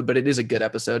episode, but it is a good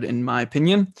episode in my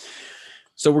opinion.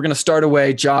 So we're going to start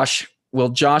away. Josh, will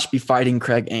Josh be fighting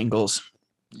Craig Angles?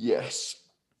 Yes.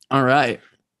 All right.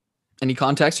 Any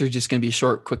context or just going to be a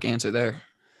short, quick answer there?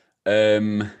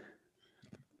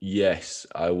 Yes,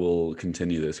 I will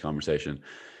continue this conversation.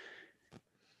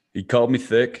 He called me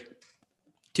thick.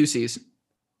 2 C's.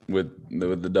 With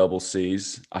the double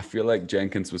C's. I feel like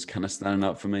Jenkins was kind of standing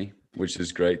up for me, which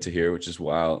is great to hear, which is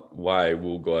why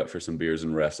we'll go out for some beers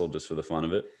and wrestle just for the fun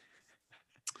of it.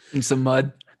 In some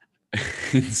mud.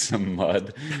 In some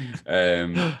mud.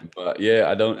 But yeah,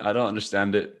 I don't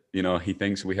understand it. He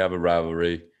thinks we have a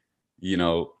rivalry.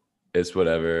 It's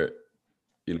whatever.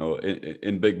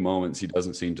 In big moments, he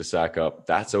doesn't seem to sack up.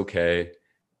 That's okay.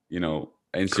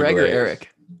 NCAA Craig or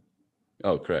Eric?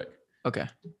 Oh, Craig. Okay.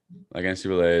 Like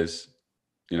NCAA's,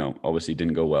 obviously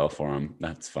didn't go well for him.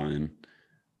 That's fine.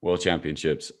 World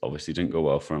Championships obviously didn't go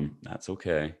well for him. That's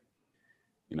okay.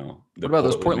 You know, What about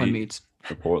those Portland meets?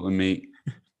 The Portland meet,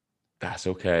 that's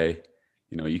okay.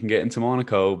 You know, you can get into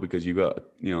Monaco because you got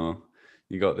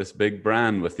this big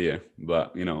brand with you,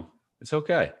 but you know, it's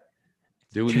okay.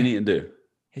 Do what you need to do.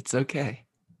 It's okay.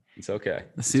 It's okay.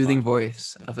 The soothing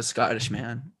voice of a Scottish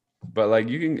man. But like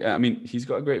he's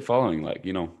got a great following. Like,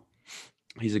 you know,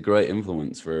 he's a great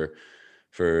influence for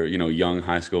young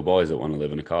high school boys that want to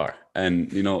live in a car.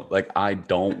 And, you know, like, I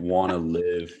don't want to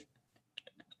live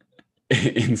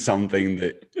in something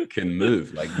that can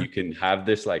move. Like, you can have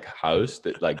this like house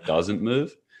that like doesn't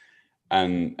move.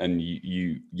 And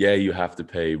you have to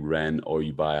pay rent, or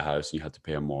you buy a house and you have to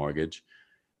pay a mortgage,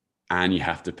 and you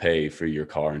have to pay for your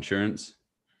car insurance.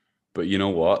 But you know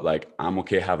what? Like, I'm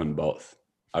okay having both.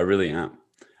 I really am.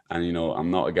 And, you know,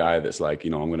 I'm not a guy that's like,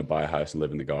 you know, I'm going to buy a house and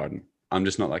live in the garden. I'm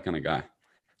just not that kind of guy.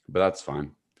 But that's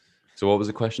fine. So what was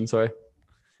the question? Sorry.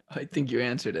 I think you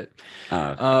answered it.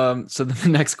 So the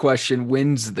next question: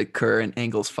 wins the Kerr and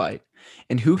Engels fight,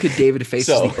 and who could David face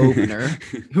as the opener?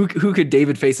 Who could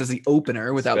David face as the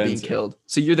opener without being killed?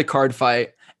 So you're the card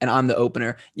fight, and I'm the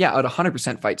opener. Yeah, I'd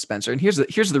 100% fight Spencer. And here's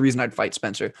the reason I'd fight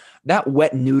Spencer: that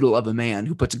wet noodle of a man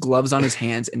who puts gloves on his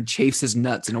hands and chafes his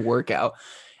nuts in a workout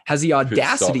has the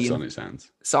audacity. Socks on his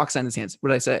hands. Socks on his hands. What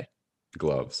did I say?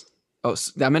 Gloves. Oh,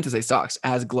 I meant to say socks,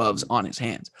 as gloves on his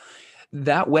hands.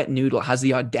 That wet noodle has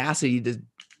the audacity to,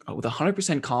 with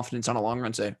 100% confidence on a long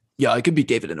run, say, yeah, I could beat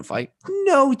David in a fight.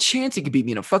 No chance he could beat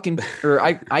me in a fucking, or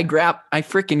I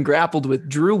freaking grappled with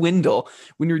Drew Windle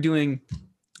when we were doing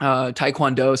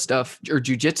Taekwondo stuff or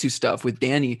jujitsu stuff with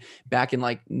Danny back in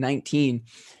like 19.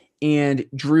 And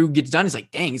Drew gets done. He's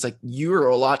like, dang, he's like, you're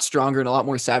a lot stronger and a lot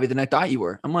more savvy than I thought you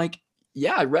were. I'm like,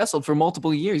 yeah, I wrestled for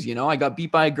multiple years. You know, I got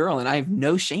beat by a girl, and I have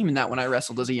no shame in that when I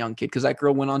wrestled as a young kid, because that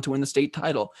girl went on to win the state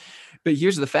title. But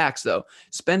here's the facts, though.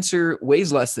 Spencer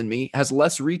weighs less than me, has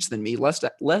less reach than me,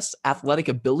 less athletic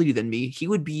ability than me. He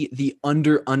would be the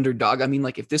underdog. I mean,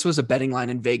 like, if this was a betting line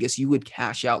in Vegas, you would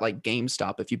cash out like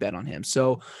GameStop if you bet on him.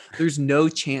 So there's no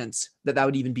chance that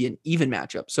would even be an even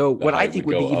matchup. So what I think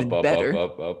would be even better,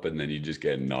 up, and then you just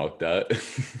get knocked out.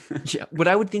 Yeah, what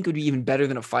I would think would be even better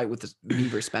than a fight with me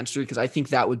versus Spencer, because I think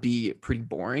that would be pretty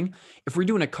boring. If we're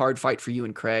doing a card fight for you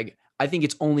and Craig, I think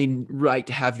it's only right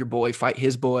to have your boy fight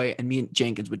his boy, and me and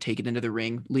Jenkins would take it into the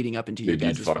ring leading up into your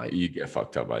guys' fight. You get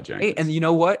fucked up by Jenkins. Hey, and you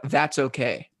know what? That's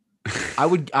okay. I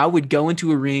would go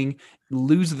into a ring,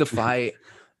 lose the fight,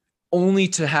 only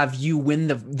to have you win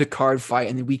the card fight,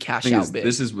 and then we cash out big.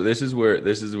 This is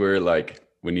where like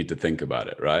we need to think about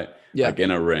it, right? Yeah. Like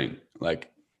in a ring,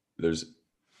 like there's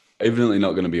evidently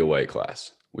not going to be a weight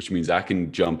class, which means I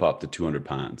can jump up to 200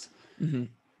 pounds. Mm-hmm.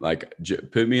 Like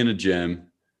put me in a gym.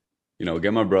 You know,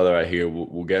 get my brother out here.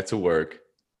 We'll get to work,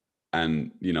 and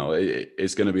you know,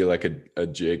 it's going to be like a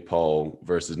Jake Paul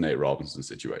versus Nate Robinson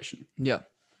situation. Yeah,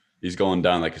 he's going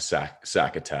down like a sack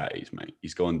of tatties, mate.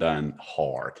 He's going down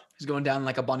hard. He's going down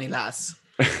like a bunny lass.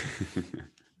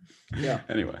 Yeah.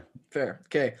 Anyway, fair.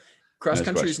 Okay, cross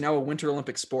country is now a Winter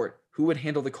Olympic sport. Who would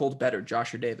handle the cold better,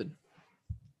 Josh or David?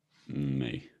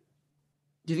 Me.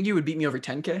 Do you think you would beat me over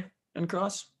 10K in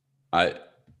cross?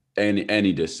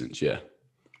 Any distance, yeah.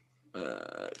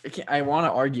 I want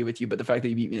to argue with you, but the fact that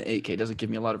you beat me in 8K doesn't give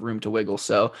me a lot of room to wiggle.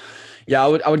 So, yeah,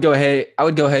 I would go ahead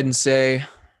and say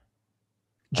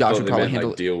Josh would probably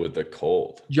handle deal with the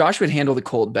cold. Josh would handle the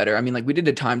cold better. I mean, like, we did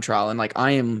a time trial, and like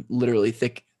I am literally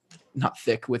not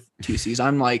thick with 2 C's.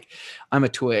 I'm a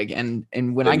twig, and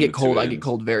when I get cold, I get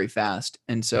cold very fast,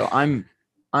 and so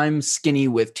I'm skinny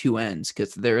with 2 ends,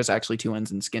 because there is actually 2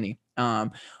 ends in skinny.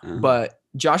 But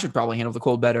Josh would probably handle the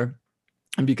cold better.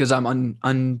 And because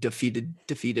I'm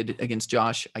defeated against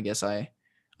Josh, I guess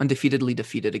undefeatedly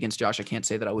defeated against Josh, I can't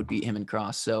say that I would beat him in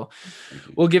cross. So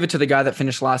we'll give it to the guy that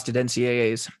finished last at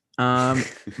NCAAs.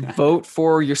 Vote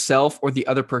for yourself or the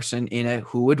other person in a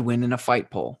who would win in a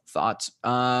fight poll. Thoughts?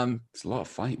 It's a lot of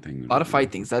fight things. A lot of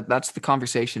fight things. That's the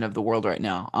conversation of the world right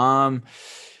now.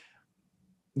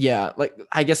 Yeah, like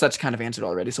I guess that's kind of answered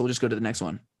already. So we'll just go to the next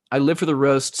one. I live for the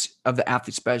roasts of the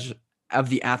athlete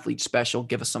special.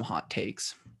 Give us some hot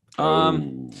takes.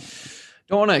 Don't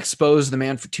want to expose the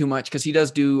man for too much, because he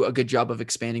does do a good job of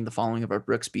expanding the following of our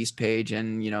Brooks Beast page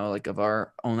and, you know, like of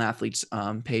our own athletes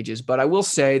pages. But I will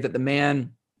say that the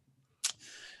man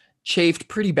chafed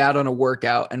pretty bad on a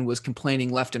workout and was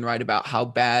complaining left and right about how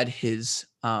bad his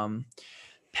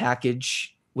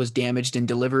package was damaged in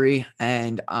delivery.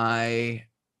 And I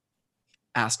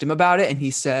asked him about it, and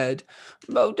he said,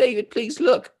 "Oh, David, please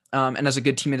look. And as a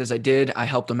good teammate as I did, I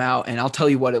helped him out. And I'll tell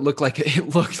you what, it looked like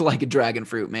a dragon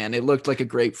fruit, man. It looked like a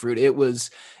grapefruit. It was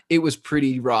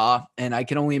pretty raw. And I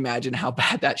can only imagine how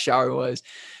bad that shower was.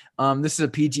 This is a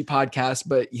PG podcast,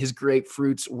 but his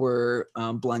grapefruits were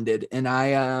blended. And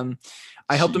I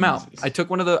helped him out. I took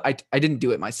one of the, I didn't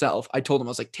do it myself. I told him, I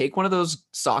was like, take one of those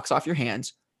socks off your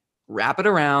hands, wrap it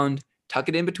around, tuck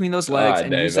it in between those legs,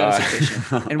 and use that as a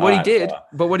cushion. And what he did,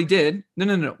 what he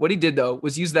did though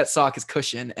was use that sock as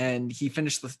cushion, and he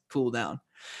finished the cool down.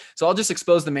 So I'll just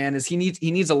expose the man is he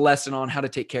needs a lesson on how to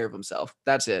take care of himself.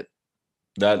 That's it.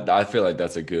 That I feel like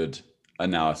that's a good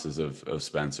analysis of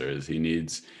Spencer. Is he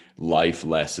needs life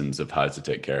lessons of how to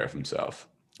take care of himself.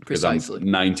 Precisely. I'm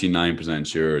 99%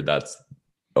 sure that's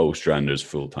Ostrander's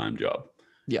full-time job.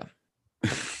 Yeah.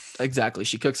 Exactly.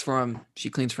 She cooks for him. She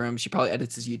cleans for him. She probably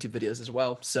edits his YouTube videos as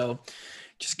well. So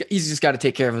he's just got to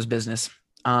take care of his business.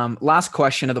 Last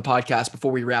question of the podcast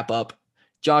before we wrap up.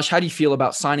 Josh, how do you feel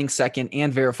about signing second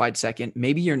and verified second?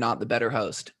 Maybe you're not the better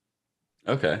host.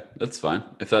 Okay, that's fine.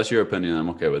 If that's your opinion, I'm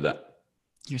okay with that.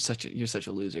 You're such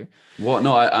a loser. Well,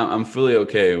 no, I'm fully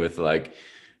okay with like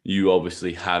you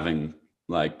obviously having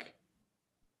like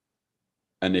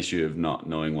an issue of not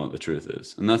knowing what the truth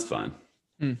is, and that's fine.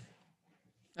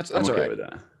 That's I'm okay all right with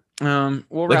that.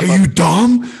 We'll Like, wrap are up. you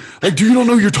dumb? Like, do you not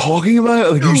know what you're talking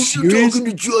about? Like, are you serious?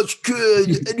 to Josh Kerr,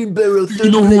 Edinburgh. You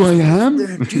know who I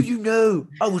am? Do you know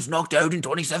I was knocked out in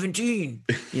 2017?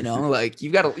 You know, like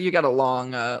you got a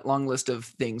long list of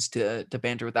things to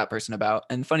banter with that person about.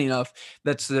 And funny enough,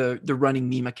 that's the running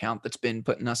meme account that's been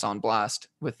putting us on blast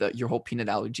with your whole peanut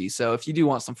allergy. So if you do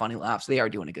want some funny laughs, they are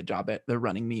doing a good job at the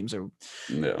running memes or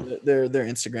their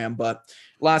Instagram. But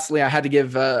lastly, I had to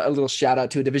give a little shout out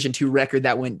to a Division II record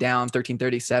that went down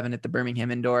 1337 at the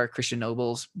Birmingham Indoor. Christian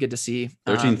Nobles, good to see.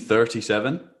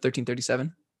 1337?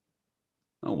 1337.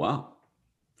 Oh, wow.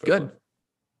 Good.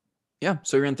 Yeah.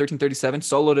 So we ran 1337,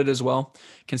 soloed it as well.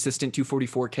 Consistent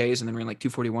 244 Ks, and then ran like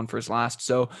 241 for his last.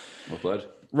 So well played.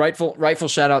 Rightful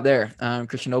shout out there.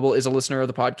 Christian Noble is a listener of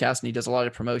the podcast, and he does a lot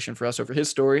of promotion for us over his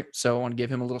story. So I want to give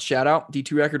him a little shout out.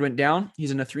 D2 record went down.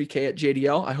 He's in a 3K at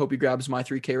JDL. I hope he grabs my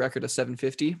 3K record of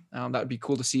 750. That would be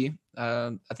cool to see.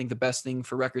 I think the best thing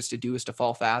for records to do is to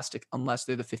fall fast, unless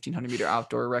they're the 1500 meter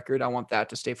outdoor record. I want that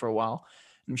to stay for a while.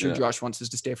 I'm sure Josh wants his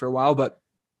to stay for a while, but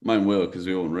mine will, because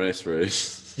we won't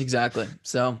race. Exactly.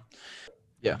 So,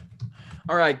 yeah.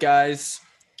 All right, guys.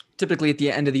 Typically at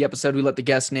the end of the episode, we let the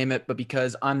guest name it, but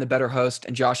because I'm the better host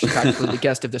and Josh is practically the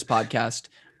guest of this podcast,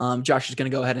 Josh is going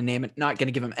to go ahead and name it. Not going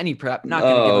to give him any prep, not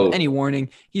going to give him any warning.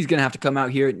 He's going to have to come out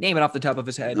here, name it off the top of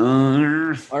his head.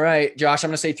 All right, Josh, I'm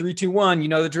going to say 3, 2, 1. You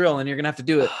know the drill, and you're going to have to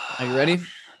do it. Are you ready?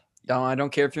 No, I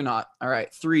don't care if you're not. All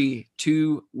right, 3,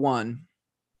 2, 1.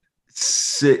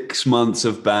 6 months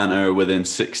of banter within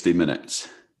 60 minutes.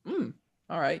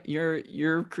 All right,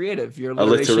 you're creative. Your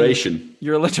alliteration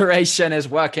is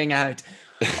working out.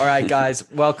 All right,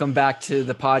 guys, welcome back to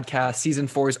the podcast. Season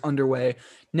 4 is underway.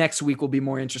 Next week will be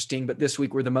more interesting, but this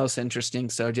week we're the most interesting.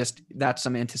 So just that's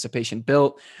some anticipation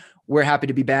built. We're happy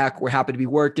to be back. We're happy to be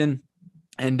working,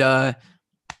 and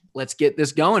let's get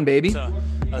this going, baby.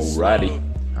 Alrighty.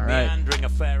 All right.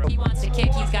 He wants to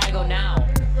kick. He's got to go now.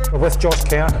 With Josh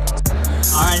Kerr.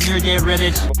 All right, Mir Dave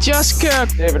Riddich. Josh Kerr.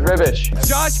 David Ribich.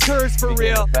 Josh Kerr's for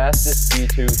real. Fastest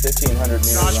D2 1500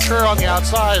 meters. Josh Kerr on the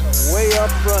outside. Way up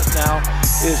front now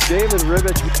is David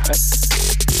Ribich.